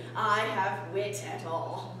me I have wit at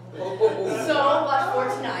all. So, but for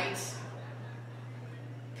tonight,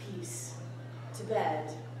 peace, to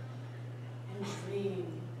bed, and dream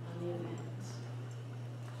on the event.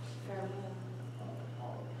 Farewell.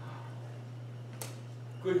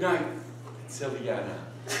 Good night, Celiana.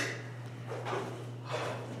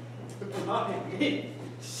 Blimey,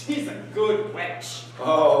 she's a good wench.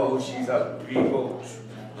 Oh, she's a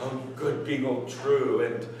good big old true,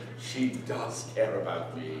 and she does care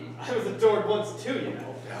about me. I was adored once too, you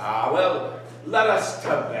know. Ah, well, let us to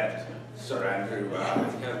bed, Sir Andrew.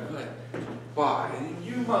 Bye.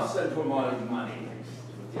 You must send for my money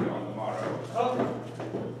with you on the morrow. Oh.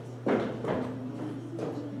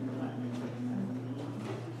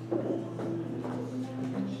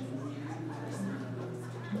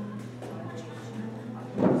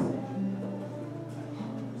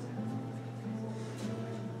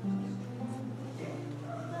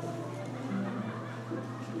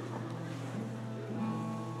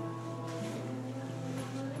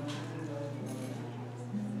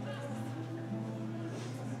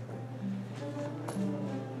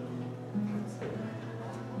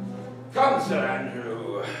 Come, Sir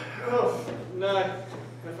Andrew. Oh, no.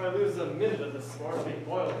 If I lose a minute of this sport, I'll be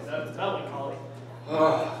boiled out of melancholy.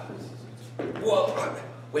 Well,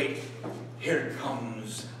 wait. Here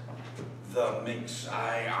comes the minx.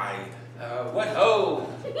 What ho,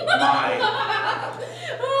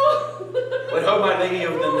 my lady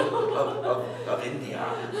of India.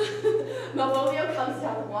 Malvolio comes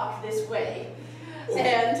down the walk this way,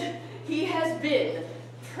 and he has been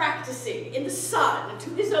practicing in the sun to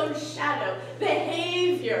his own shadow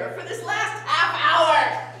behavior for this last half hour.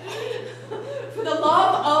 For the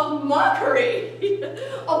love of mockery.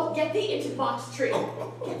 Oh, get thee into the box tree.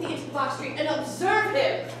 Get thee into the box tree and observe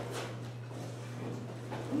him.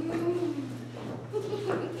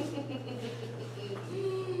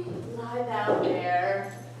 Lie down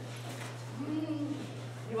there.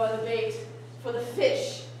 You are the bait for the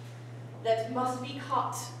fish that must be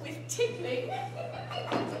caught with tickling.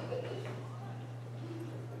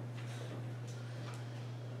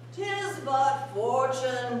 "'Tis but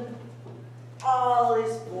fortune, all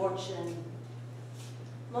is fortune."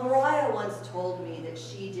 Mariah once told me that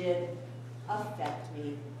she did affect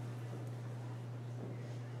me.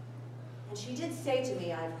 And she did say to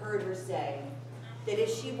me, I've heard her say, that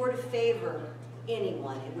if she were to favor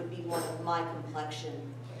anyone, it would be one of my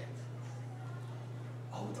complexion.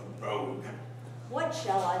 Oh, the rogue. What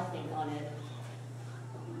shall I think on it?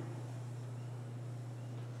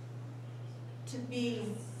 To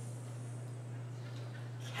be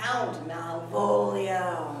Count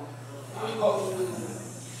Malvolio.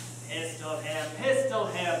 Pistol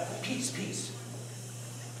him. Peace.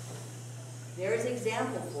 There is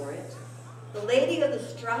example for it. The lady of the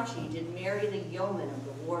Strachey did marry the yeoman of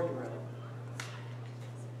the wardrobe.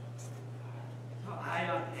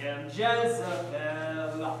 I am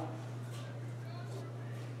Jezebel.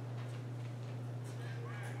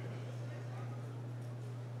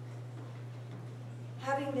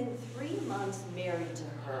 Having been 3 months married to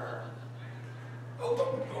her, Oh, the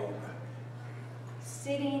rogue.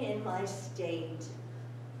 sitting in my state,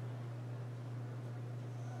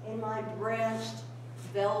 in my branched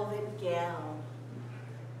velvet gown,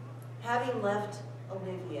 having left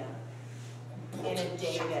Olivia in a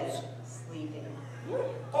daybed, sleeping.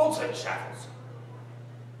 Bolts and shackles.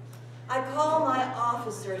 I call my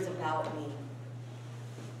officers about me,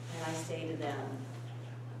 and I say to them,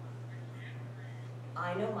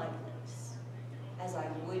 I know my place, as I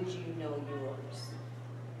would you know yours.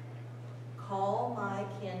 Call my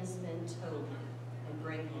kinsman Toby and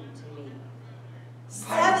bring him to me.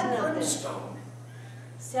 7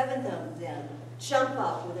 of them jump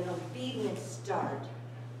up with an obedient start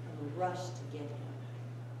and rush to get him.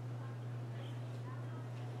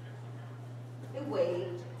 They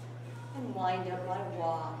wait and wind up my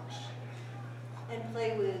watch and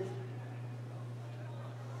play with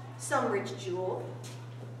some rich jewel.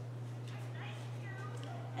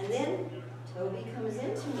 And then Toby comes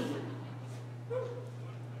into me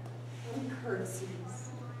and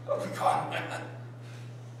curtsies. Oh, God.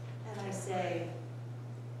 And I say,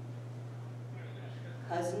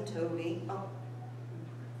 Cousin Toby,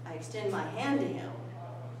 I extend my hand to him,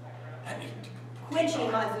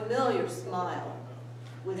 quenching my familiar smile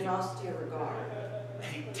with an austere regard. And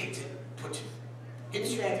he takes it, puts it You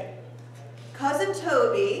say, Cousin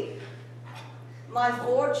Toby, my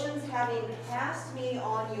fortunes having cast me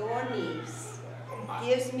on your niece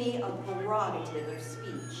gives me a prerogative of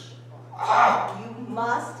speech. You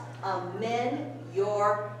must amend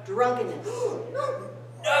your drunkenness.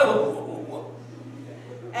 No!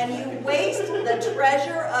 And you waste the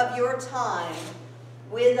treasure of your time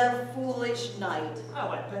with a foolish knight. Oh,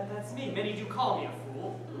 I bet that's me. Many do call me a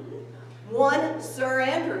fool. One Sir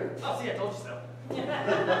Andrew. Oh, see, I told you so.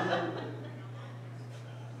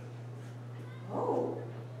 Oh,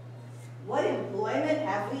 what employment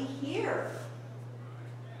have we here?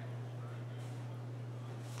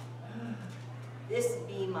 This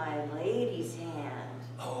be my lady's hand.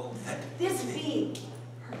 Oh, This be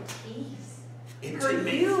her tease, It's her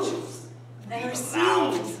amazing. use, and her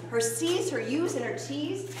C's. Her C's, her U's, and her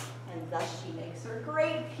T's, and thus she makes her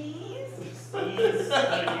great peas. C's, her U's,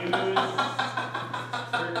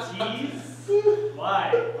 her T's?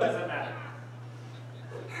 Why? What does that matter?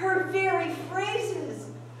 Her very phrases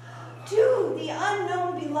to the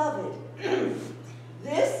unknown beloved.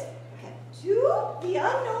 This, to the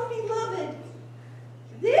unknown beloved.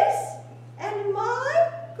 This and my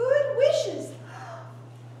good wishes.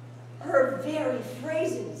 Her very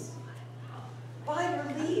phrases, by her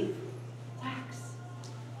leave, wax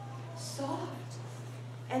soft,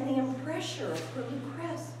 and the impressure of her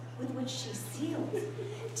crest with which she seals.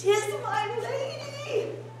 'Tis my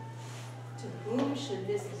lady! To whom should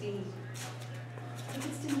this be? If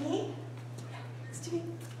it's to me, it's to me,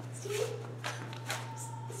 it's to me.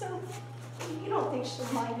 So, you don't think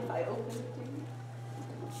she'll mind if I open it, do you?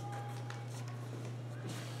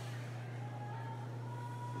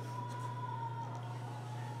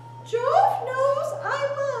 Jove knows I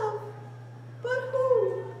love, but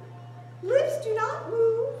who? Lips do not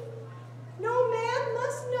move, no man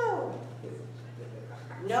must know.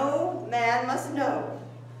 No man must know.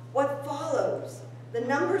 What follows? The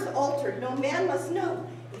numbers altered, no man must know.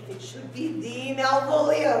 If it should be thee,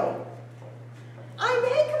 Malvolio. I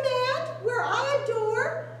may command where I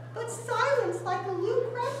adore, but silence like a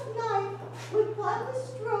Lucrece knife with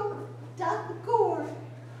bloodless stroke doth gore.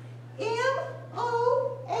 M-O-A-I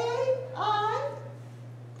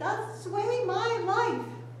doth sway my life.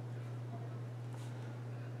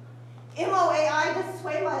 M-O-A-I doth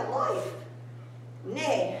sway my life.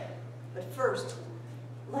 Nay, but first,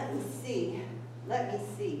 let me see. Let me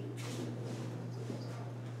see.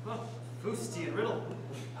 Oh, fustian riddle.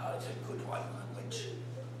 It's a good one, which...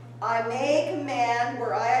 I may command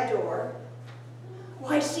where I adore.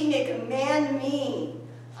 Why, she may command me.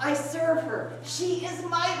 I serve her. She is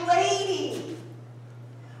my lady.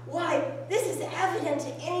 Why, this is evident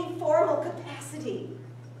to any formal capacity.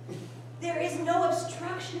 There is no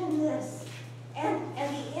obstruction in this. And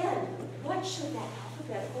the end, what should that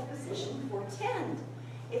alphabetical position portend?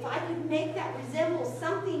 If I could make that resemble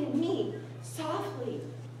something in me, softly,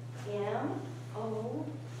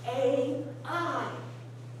 M-O-A-I.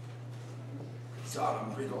 He's on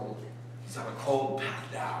a riddle. He's on a cold path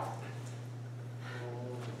now.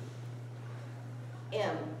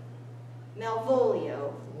 M.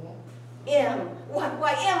 Malvolio. M. Why,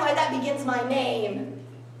 M, why, that begins my name.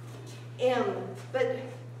 M. But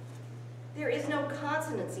there is no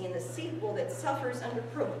consonancy in the sequel that suffers under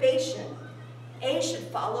probation. A should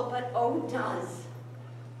follow, but O does.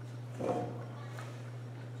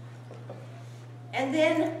 And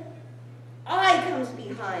then I comes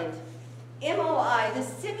behind. M-O-I, the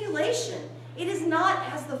simulation. It is not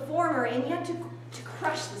as the former, and yet to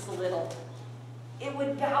crush this a little. It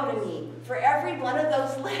would bow to me, for every one of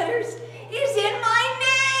those letters is in my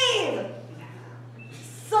name.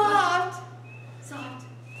 Soft, soft.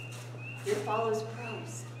 Here follows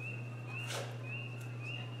prose.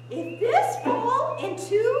 If this fall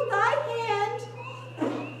into thy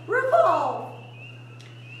hand, revolve.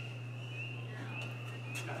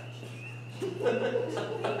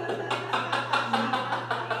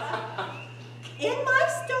 In my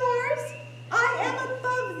stars, I am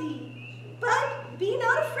above thee, but be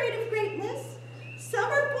not afraid of greatness. Some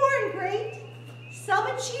are born great, some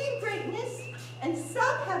achieve greatness, and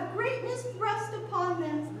some have greatness thrust upon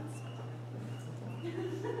them.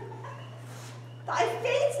 Thy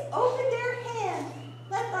fates open their hand,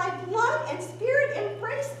 let thy blood and spirit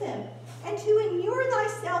embrace them, and to inure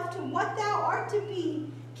thyself to what thou art to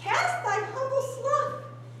be, cast thy humble slough,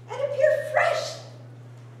 and appear fresh.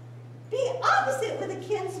 Be opposite with a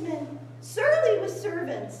kinsman, surly with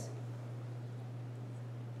servants.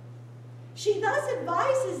 She thus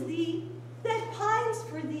advises thee that pines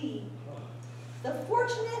for thee, the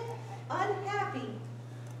fortunate, unhappy.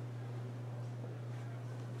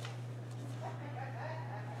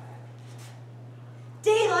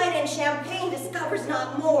 wine and champagne discovers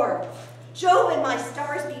not more. Jove and my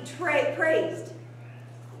stars be praised.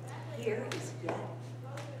 Here is yet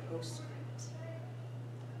postscript.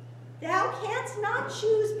 Thou canst not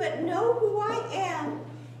choose but know who I am.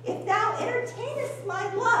 If thou entertainest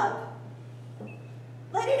my love,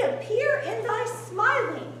 let it appear in thy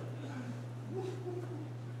smiling.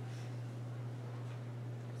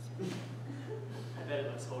 I bet it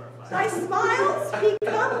looks horrifying. Thy smiles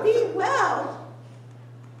become thee well.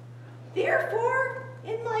 Therefore,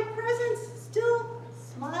 in my presence still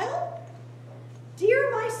smile.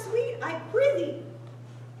 Dear my sweet, I prithee.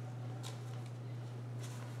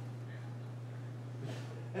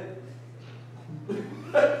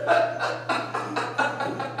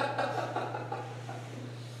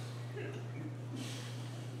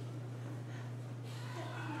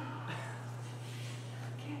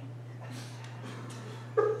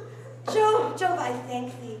 Jove, I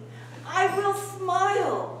thank thee. I will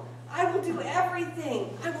smile. I will do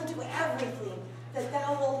everything. I will do everything that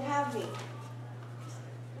thou wilt have me.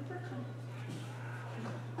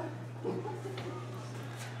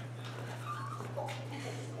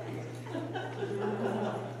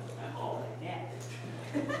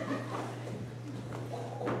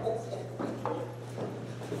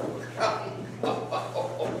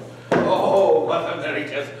 Oh, what a merry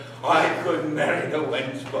jest. I could marry the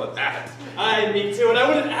wench for that. Aye, me too, and I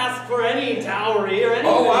wouldn't ask for any dowry or anything.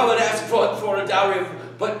 Oh, I would ask for a dowry,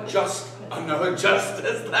 but just another just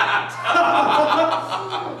as that.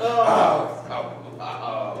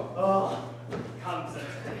 Oh, come, sir.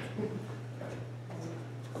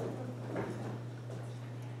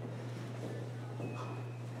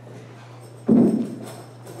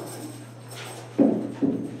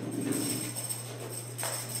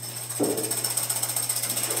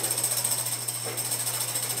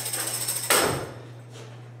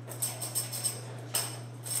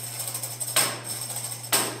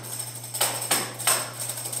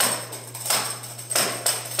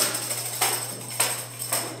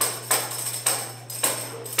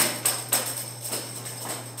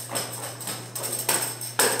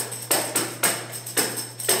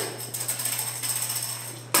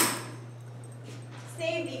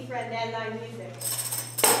 Save thee, friend, and thy music.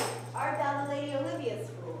 Art thou the Lady Olivia's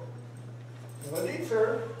fool? No, indeed,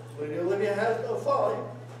 sir. Lady Olivia has no folly.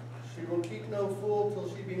 She will keep no fool till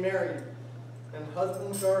she be married. And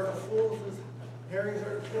husbands are to fools as herrings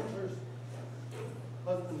are to pimpers.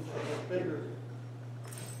 Husbands are no bigger.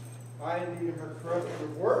 I indeed am her corrupter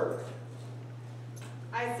of words.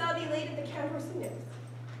 I saw thee late at the Camp Millstone.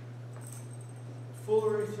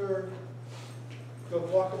 Foolery, sir. Go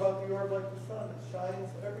walk about the orb like the sun. It shines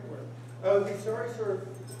everywhere. I would be sorry, sir,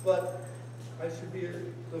 but I should be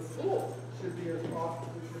the fool should be as often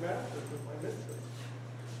with your master as with my mistress.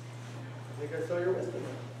 I think I saw your wisdom.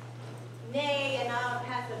 Nay, and I'll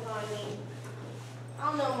pass upon me.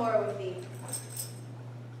 I'll no more with thee.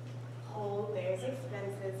 Oh, there's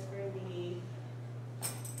expenses for thee.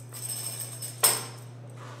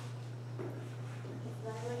 Is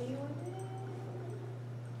that what you wanted?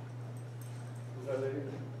 Is that lady?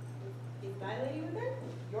 Is thy lady with her?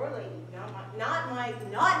 Your lady, not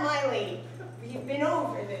my lady. We've been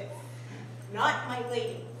over this. Not my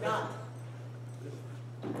lady, not.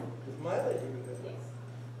 Is my lady with it? Yes.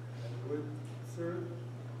 And would, sir,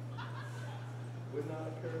 would not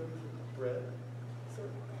a pair of bread, sir?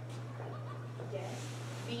 Yes.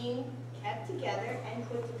 Being kept together and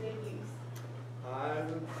put to good use. I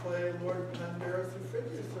would play Lord Pandarus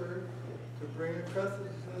Euphrates, sir, to bring a crescent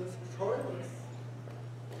to this Troilus.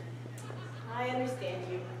 I understand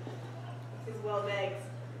you. 'Tis well begged.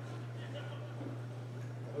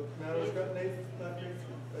 Hope now it's got Nathan, not Nathan,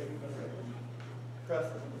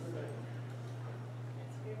 crescent.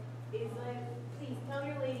 Is like, please tell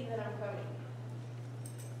your lady that I'm coming.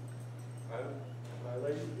 My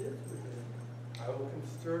lady is within. I will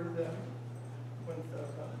consider them when thou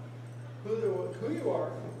come. Who you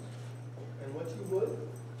are and what you would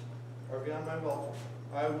are beyond my welcome.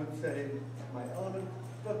 I would say my element,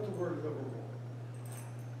 but the word is overruled.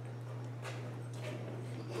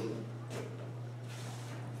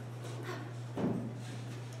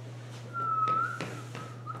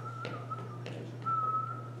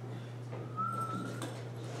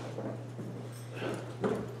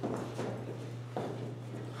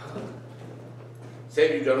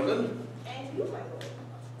 Save you, gentlemen. And you, my lord.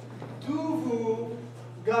 Do-vous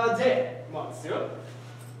garder, monsieur?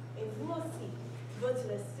 Et vous aussi, votre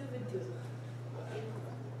souvenir.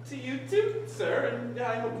 To you too, sir, and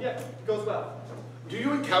I hope, yeah, it goes well. Do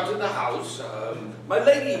you encounter the house? My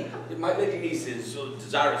lady niece is so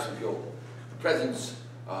desirous of your presence.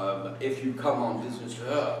 if you come on business to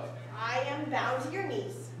her. I am bound to your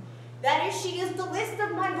niece. That is, she is the list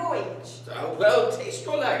of my voyage. Well, taste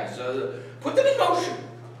your legs. Put them in motion.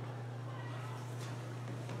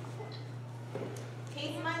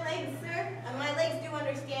 Taste my legs, sir. And my legs do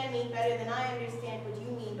understand me better than I understand what you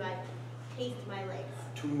mean by taste my legs.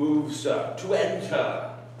 To move, sir. To enter.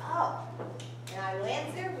 Oh, and I will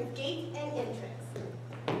answer with gait and entrance.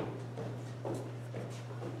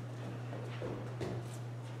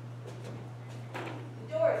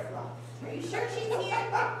 The door is locked. Are you sure she's here?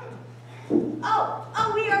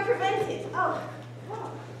 Oh, we are prevented. Oh,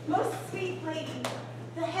 most sweet lady,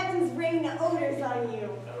 the heavens rain odors on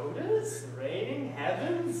you. Odors? Raining?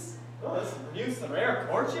 Heavens? Oh, this produces some rare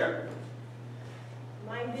courtier.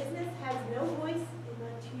 My business has no voice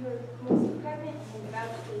but to your most pregnant and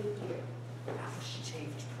vouchsafed ear.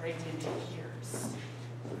 Vouchsafed pregnant ears.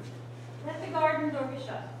 Let the garden door be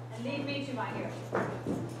shut, and leave me to my hearing.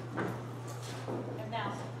 And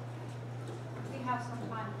now, we have some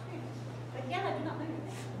time between us. Again, I do not know your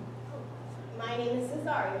name. My name is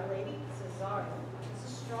Cesario, lady. Cesario.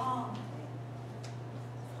 It's a strong name.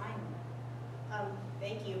 Fine.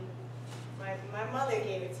 Thank you. My mother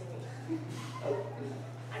gave it to me.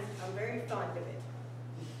 I'm very fond of it.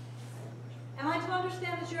 Am I to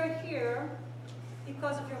understand that you're here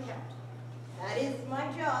because of your count? That is my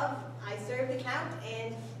job. I serve the Count,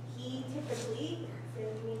 and he typically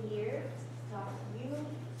sends me here to talk to you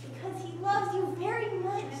because he loves you very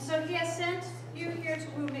much. And so he has sent you here to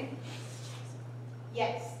woo me.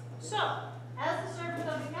 Yes. So, as the servant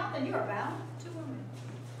of the Count, then you are bound to woo me.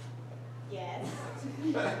 Yes.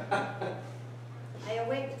 I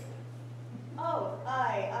await. Oh,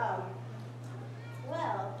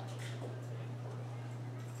 well.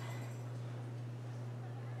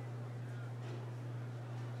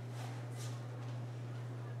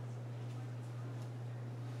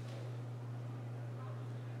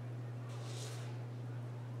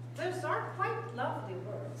 Those are quite lovely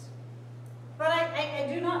words. But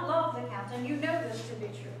I do not love the Count, and you know this to be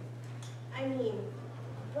true. I mean,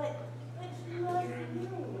 but he loves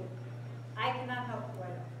you. I cannot help who I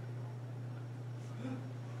love.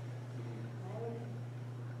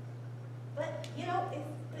 But, you know,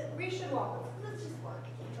 We should walk. let's just walk.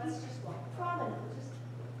 Let's just walk. Promenade.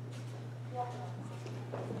 Just walk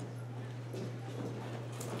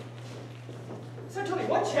So tell me,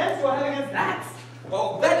 what chance do I have against that?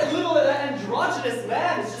 Oh, That little androgynous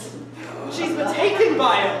man is just... She's been taken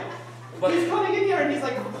by him. But- He's coming in here and he's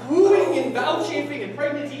like wooing and vouchsafing and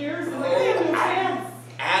pregnant ears. And like, I have no chance.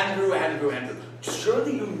 Andrew,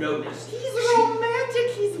 surely you noticed. He's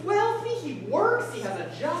romantic, he's wealthy, he works, he has a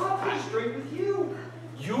job, he's straight with you.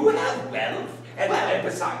 You have wealth, and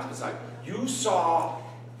besides, you saw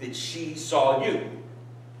that she saw you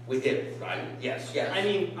with him, right? Yes. I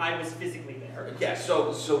mean, I was physically there. Yes.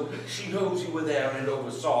 So she knows you were there and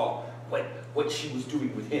oversaw what she was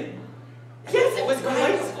doing with him. Yes, it was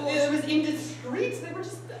quite, it was indiscreet, they were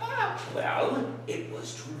just, Well, it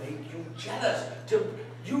was to make you jealous.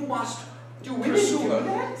 You must Do women pursue do her.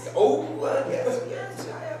 that? Oh, yes,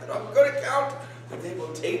 I have it on good account. That they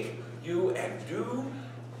will take you and they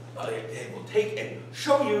will take and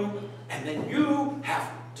show you, and then you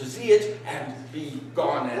have to see it and be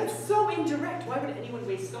gone. And That's so indirect. Why would anyone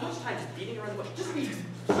waste so much time just beating around the bush? Just be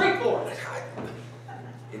straightforward.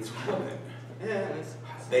 It's women. Yes.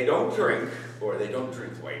 They don't drink, or they don't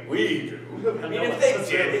drink the way we do. I mean, if they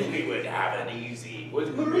did, we would have it easy,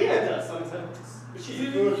 wouldn't we? Maria does sometimes. But she's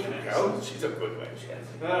a good one. No, she's a good one, she has.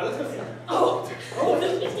 Let's go see her. Oh,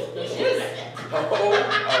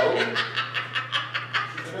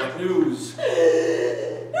 what news?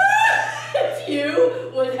 If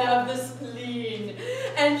you would have the spleen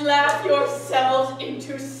and laugh yourselves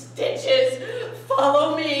into stitches,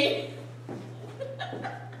 follow me.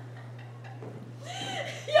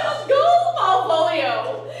 Young Gold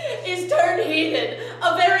Malvolio is turned heathen,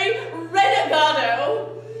 a very renegado.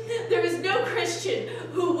 There is no Christian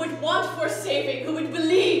who would want for saving, who would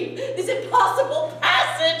believe this impossible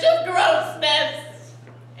passage of grossness.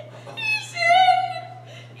 He's in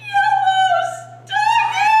yellow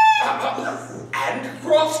stockings! And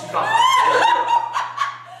cross-guard.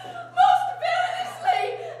 Most venomously,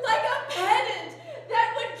 like a pedant that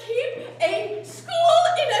would keep a school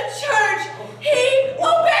in a church. He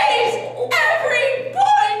obeys every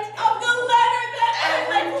point of the letter that I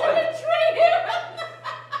penetrate him.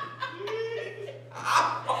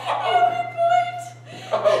 Every point.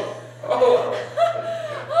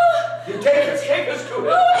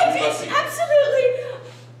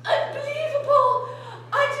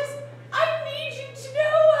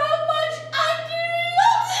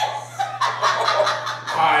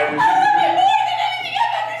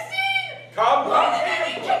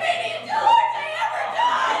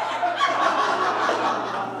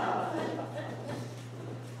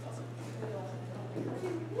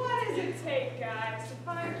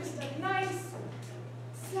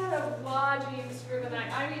 lodgings for the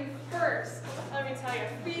night. I mean, first, let me tell you,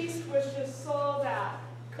 feast was just sold out.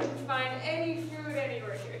 Couldn't find any food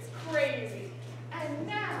anywhere here. It's crazy. And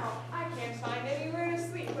now I can't find anywhere to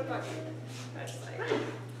sleep. What about you? That's like,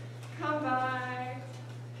 come by,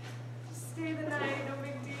 just stay the night, no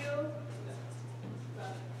big deal.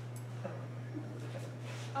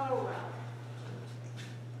 Oh well.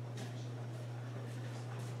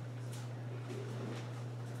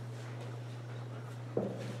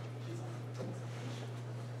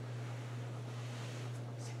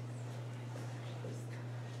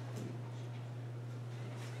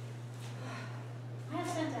 I have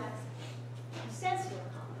sent out. He says he'll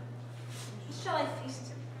come. What shall I feast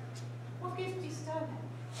him? What gift bestow him?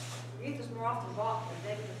 Youth is more often bought than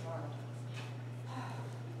begged for.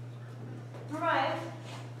 Mariah.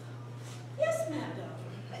 Yes, madam.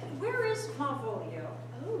 Where is Malvolio?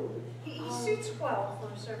 Oh. He suits well for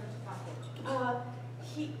a servant of my fortune.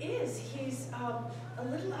 He is. He's a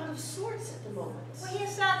little out of sorts at the moment. Well, he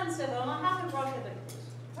is sad and civil, and I haven't brought hither news.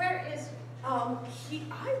 Where is he?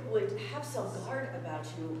 I would have some guard about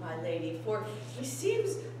you, my lady, for he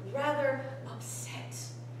seems rather upset.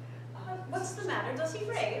 What's the matter? Does he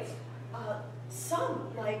rave?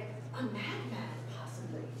 Some, like a madman,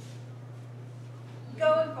 possibly. Go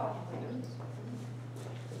and call him, William.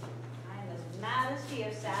 I am as mad as he,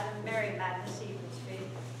 of sad and merry madness equals be.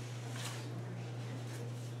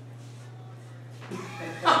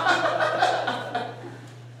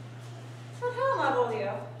 But how,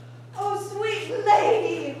 Malvolio? Oh, sweet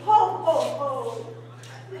lady, ho, ho, ho.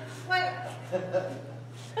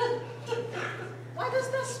 Why does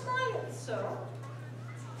thou smile, sir?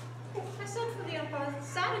 I sent for thee upon a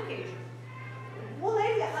sad occasion. Well,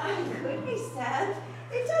 lady, I could be sad.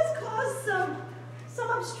 It does cause some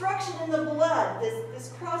obstruction in the blood, this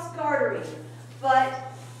cross gartering. But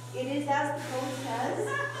it is as the poet says,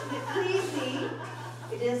 it please thee.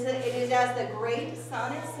 It is as the great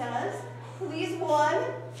sonnet says, please one,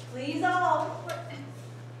 please all.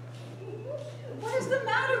 What is the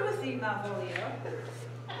matter with thee, Malvolio?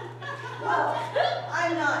 Well,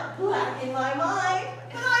 I'm not black in my mind,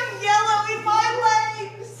 but I'm yellow in my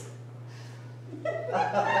legs. It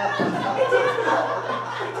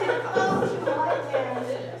did come to my hand,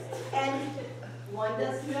 and one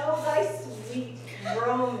does know thy sweet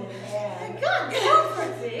Roman hand. God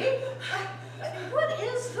comfort thee! What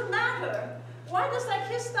is the matter? Why dost thou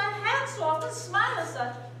kiss thy hand soft and smile as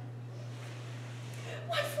such?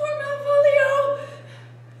 What for, Malvolio?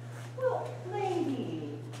 Well, lady,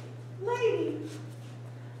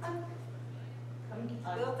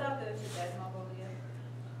 Wilt thou go to bed, Malvolio?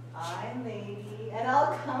 I'm lady, and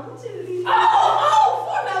I'll come to thee. Oh,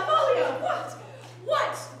 for Malvolio!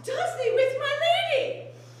 What does thee with my lady?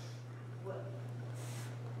 Well,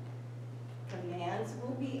 commands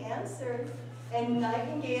will be answered, and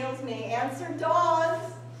nightingales may answer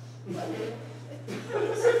dogs. What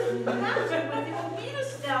is the matter with thee? What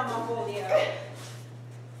meanest thou, Malvolio?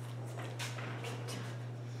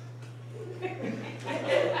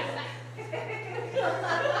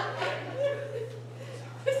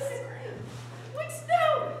 Wouldst thou,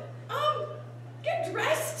 get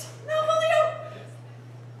dressed, Malvolio?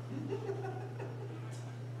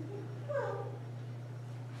 Well,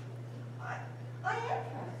 I am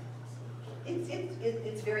dressed.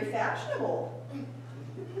 It's very fashionable.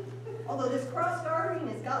 Although this cross gartering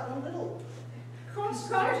has gotten a little. Cross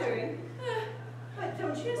gartering? But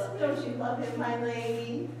don't you love him, my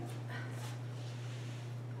lady?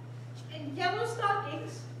 And yellow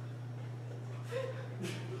stockings?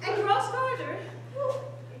 And cross garter? Well,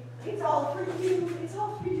 it's all for you. It's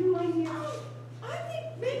all for you, my dear. I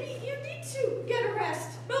think maybe you need to get a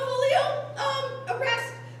rest. Malvolio, a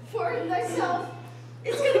rest for thyself.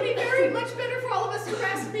 It's going to be very much better for all of us to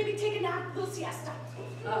rest. Maybe take a nap, a little siesta.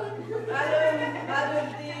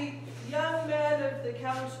 Madam, the young man of the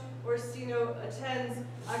Count Orsino attends.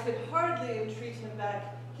 I could hardly entreat him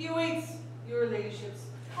back. He awaits your ladyship's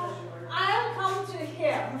pleasure. I'll come to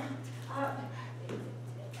him. Have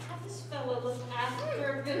this fellow look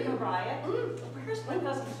after good Mariah? Where's my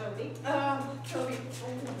cousin Toby? Toby.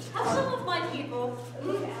 Have some of my people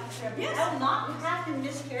look after him. Yes. I'll not have him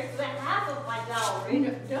miscarry for half of my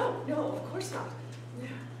dowry. No, of course not. We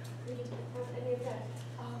didn't have any of that.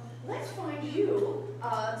 Let's find you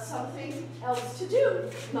something else to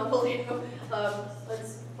do, Malvolio.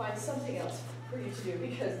 Let's find something else for you to do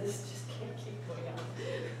because this just can't keep going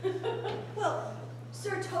on. Well,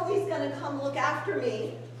 Sir Toby's gonna come look after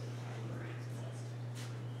me.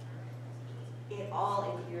 It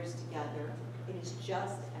all adheres together. It is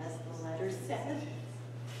just as the letter said.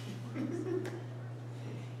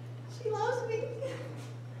 She loves me.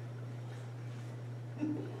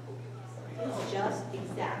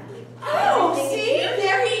 exactly. Oh, Everything see? is here.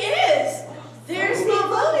 There he is. There's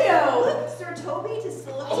Malvolio. Look, Sir Toby just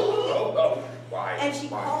looked at me. Oh, why? And she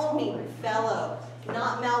Why? called me fellow,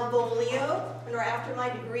 not Malvolio, nor after my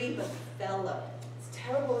degree, but fellow. It's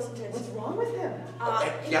terrible, isn't it? What's wrong with him?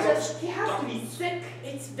 He Yellow just, He has to be sick.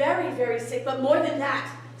 it's very, very sick, but more than that,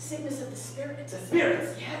 sickness of the spirit. The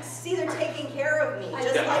spirits. Yes. See, they're taking care of me,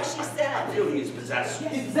 just like she I said. feel he is possessed.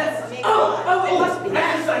 He's possessed. Maybe Oh, not. it must be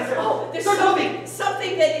that. exercise her. Oh, there's Sir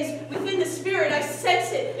something that is within the spirit. I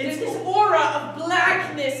sense it. There's this aura of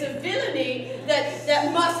blackness, of villainy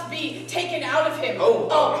that must be taken out of him. The poor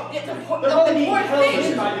thing.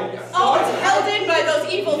 Oh, it's held in by those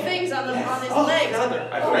evil things on his legs.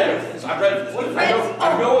 I've read of this. I've read of this. I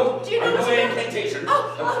know. Do you know I know what's the incantation. Oh,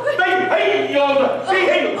 Behave,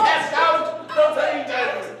 behave, cast out the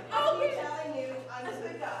Satan. oh, I'm telling you, I'm a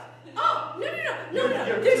good guy. oh, no. You're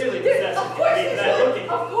clearly possessed. Of course, I mean, that looking.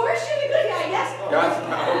 of course you're the good guy. Yes.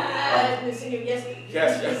 Yes,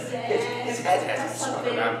 Yes. his head has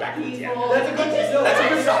something around back in his head. That's a good deal. That's a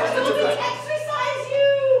good sign. That's a It'll good sign. exercise you.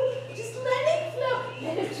 Just let it flow.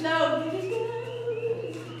 Let it flow. Let it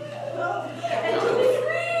go. And you'll be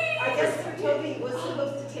free. I guess Sir Toby was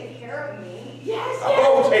supposed to take care of me. Yes.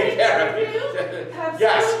 Oh, take care of you. Absolutely.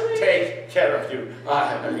 Yes, take care of you. You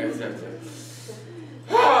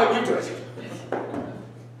do it.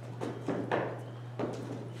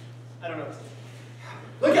 I don't know.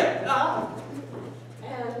 Look at it.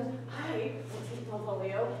 And I will take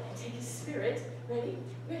Malvolio and take his spirit. Ready?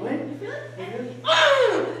 Ready? What? You feel it? Mhm. Oh!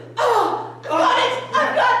 I've got it!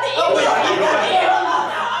 I've got the evil! Oh, wait, I've got the wait. evil!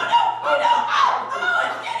 Oh no!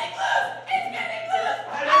 It's getting loose! It's getting loose!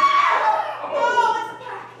 Oh, it's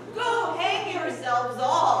back! Go hang yourselves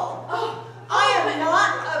all. Oh, I am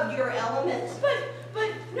not of your element. but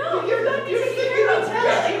no, you're going to take care of it.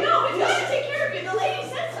 No, it's going to take care of you. The lady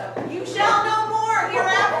said so. You shall know more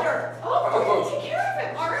hereafter. Oh, we're going to take care of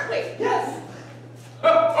him, aren't we? Yes.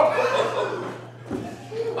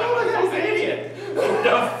 He's an idiot. A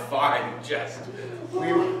fine jest.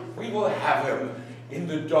 We will have him in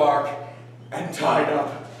the dark and tied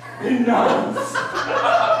up in knots.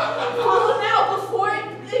 Follow now before it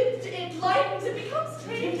lightens and becomes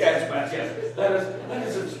tame. Yes, but yes. Let us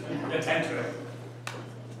attend to him.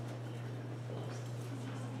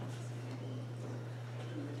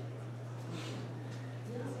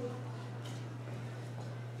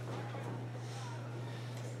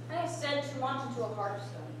 I said to launch into a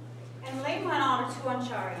hearthstone and lay mine honor to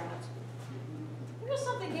unchariot. There is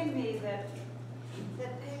something in me that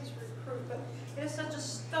begs reproof, but it is such a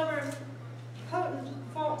stubborn, potent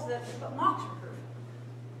fault that it but mocks reproof.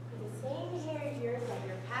 The same hair of yours on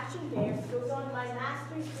your passion bears goes on my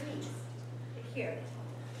master's wreath. Here,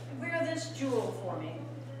 wear this jewel for me.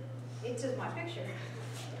 It is my picture.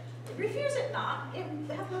 Refuse it not. It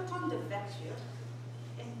hath no tongue to vex you.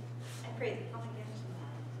 And pray thee, come again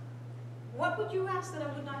tomorrow. What would you ask that I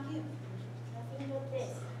would not give? Nothing but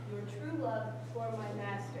this, your true love for my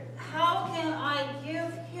master. How can I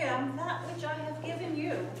give him that which I have given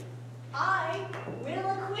you? I will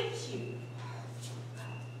acquit you.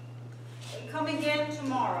 Come again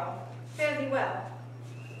tomorrow. Fare thee well.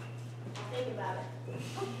 I'll think about it.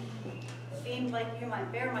 Fiend like you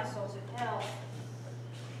might bear my soul to hell.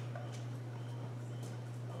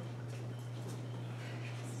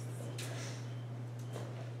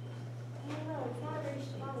 I don't know, it's not a very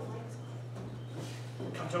strong light.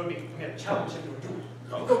 Come, Toby. I'm going to challenge him to a duel.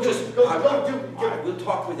 I will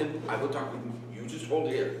talk with him. I will talk with him. You just hold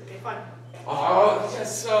here. Okay, fine.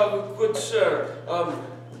 Yes, good sir.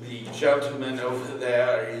 The gentleman over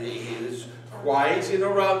there, he is quite in a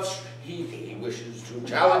rush. He wishes to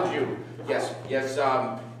challenge you. Yes,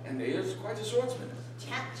 and he is quite a swordsman.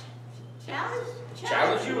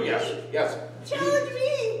 Challenge you? Yes, yes. Challenge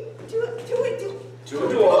me to To a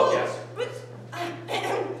duel, yes. But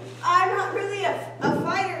I'm not really a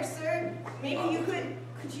fighter, sir. Maybe you could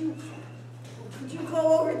you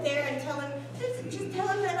go over there and tell him, just tell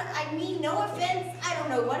him that I mean no offense. I don't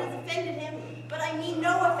know what has offended him, but I mean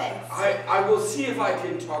no offense. I will see if I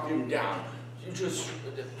can talk him down.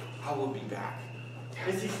 I will be back.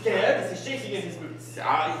 Is he scared? Is he shaking in his boots?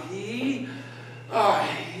 He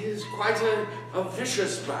is quite a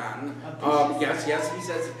vicious man. Yes, he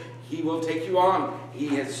says he will take you on. He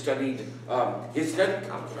has studied,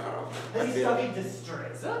 Colorado. Has he studied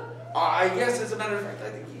Destreza? Yes, as a matter of fact, I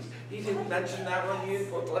think he didn't mention that one. He is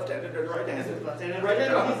both left-handed and right-handed. Left-handed,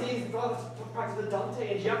 right-handed. He's practiced the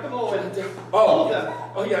Dante and Giacomo and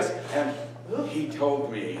yes, and he told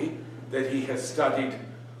me that he has studied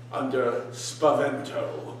under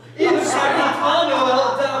Spavento. In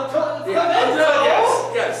Spavento!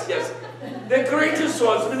 Yes. the greatest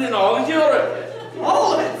swordsman in all of Europe.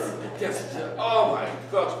 All of it! Yes, oh my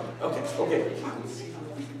God. Okay, okay.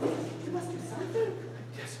 You must do something.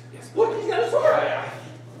 Yes, yes. Look, he's got a sword!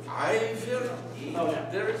 I feel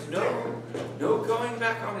there is no going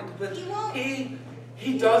back on it, but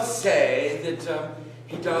he does say that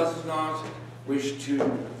he does not wish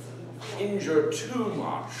to injure too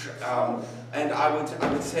much, and I would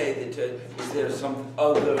say that is there some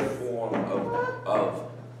other form of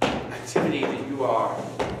activity that you are?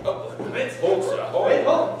 Wait, hold, sir. Hold. Wait,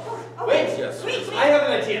 hold. Wait, Yes. I have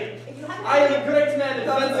an idea. I am a great man at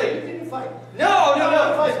fencing. You didn't fight. No.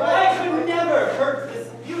 Fight. I could never hurt this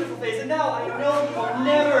beautiful face, and now I know you will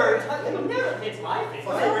never hit my face.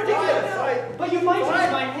 Fight. It's ridiculous. Fight. But you might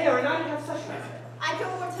hit my hair, and I have such nice hair. I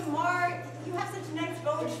don't want to mar. You have such a nice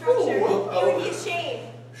bone structure. It would be a shame.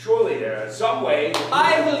 Surely there is some way.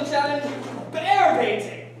 I will challenge you to bear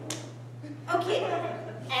baiting. Okay,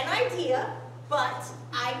 an idea, but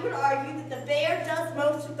I would argue that the bear does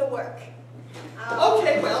most of the work.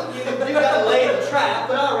 Okay, well, you gotta lay the trap,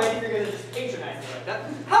 but alright, if you're gonna just patronize me like that.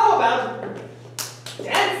 How about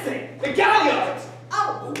dancing? The galliard!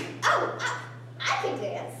 I can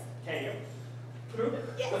dance. Can you? Troupe?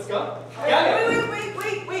 Yes. Let's go.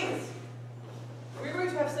 Wait. We're going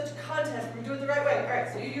to have such a contest. We're doing it the right way. All right,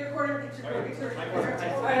 so you do your corner, get your corner, get your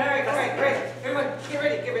corner. All right, great. Everyone, get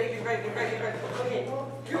ready. Okay,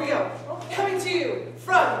 here we go. Coming to you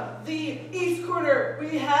from the east corner,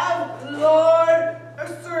 we have Lord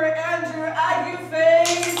Sir Andrew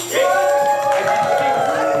Aguface.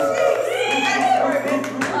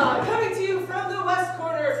 Coming to you from the west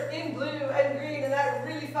corner in blue and green and that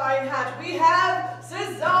really fine hat, we have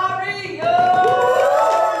Cesario. All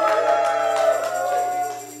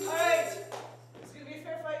right, it's gonna be a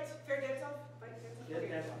fair fight, fair dance off.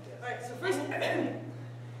 All right, so first, I'm gonna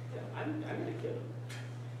kill him.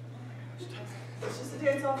 it's just a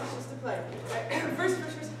dance off, it's just a play. All right, first,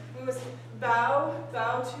 we must bow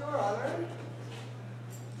to your honor.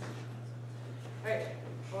 All right,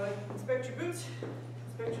 well, inspect your boots.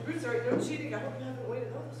 All right, no cheating. I hope you haven't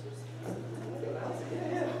waited on this.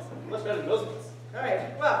 Yeah. Much better than those ones. All right,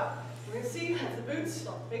 well, we're going to see if the boots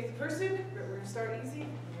make the person. We're going to start easy.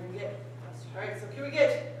 We're going to get. All right, so can we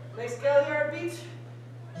get a nice galliard beat?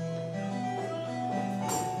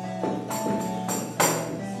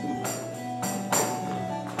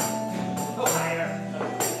 Oh, higher.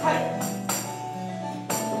 Higher.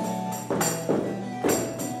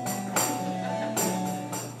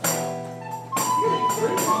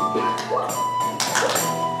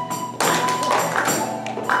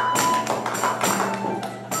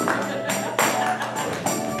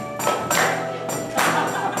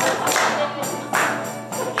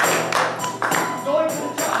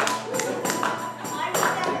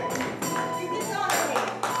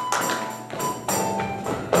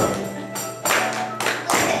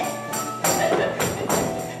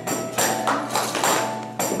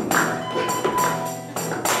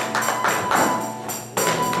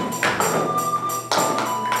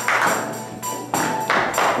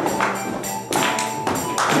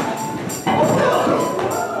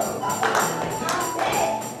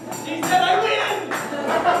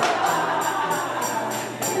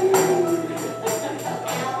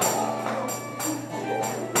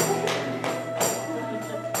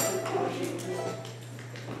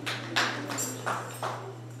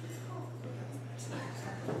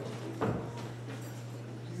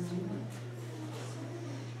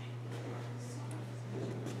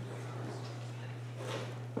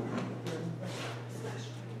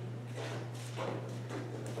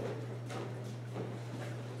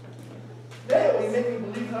 Hey, you make me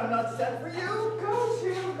believe that I'm not set for you? Go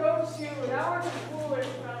to. Thou art a foolish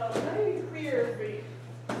fellow. Let me clear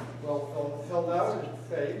thee. Well, held out and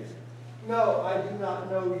saved. No, I do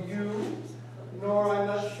not know you, nor I'm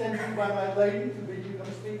not sent you by my lady to bid you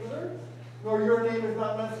come speak with her, nor your name is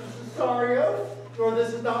not Master Cesario, nor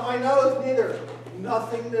this is not my nose, neither.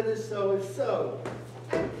 Nothing that is so.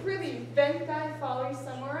 And prithee, vent thy folly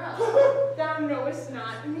somewhere else. Thou knowest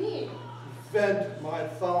not me. Vent my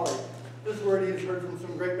folly. This word he has heard from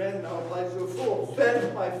some great man, now applies to a fool.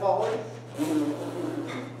 Vent my folly. And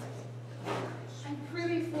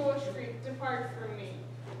prithee, foolish Greek, depart from me.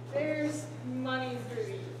 There's money for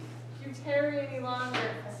thee. If you tarry any longer,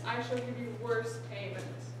 I shall give you worse payment.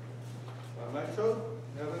 My troth,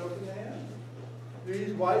 you have an open hand.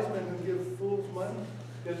 These wise men who give fools money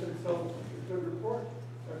get themselves a good report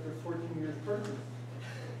after 14 years' purchase.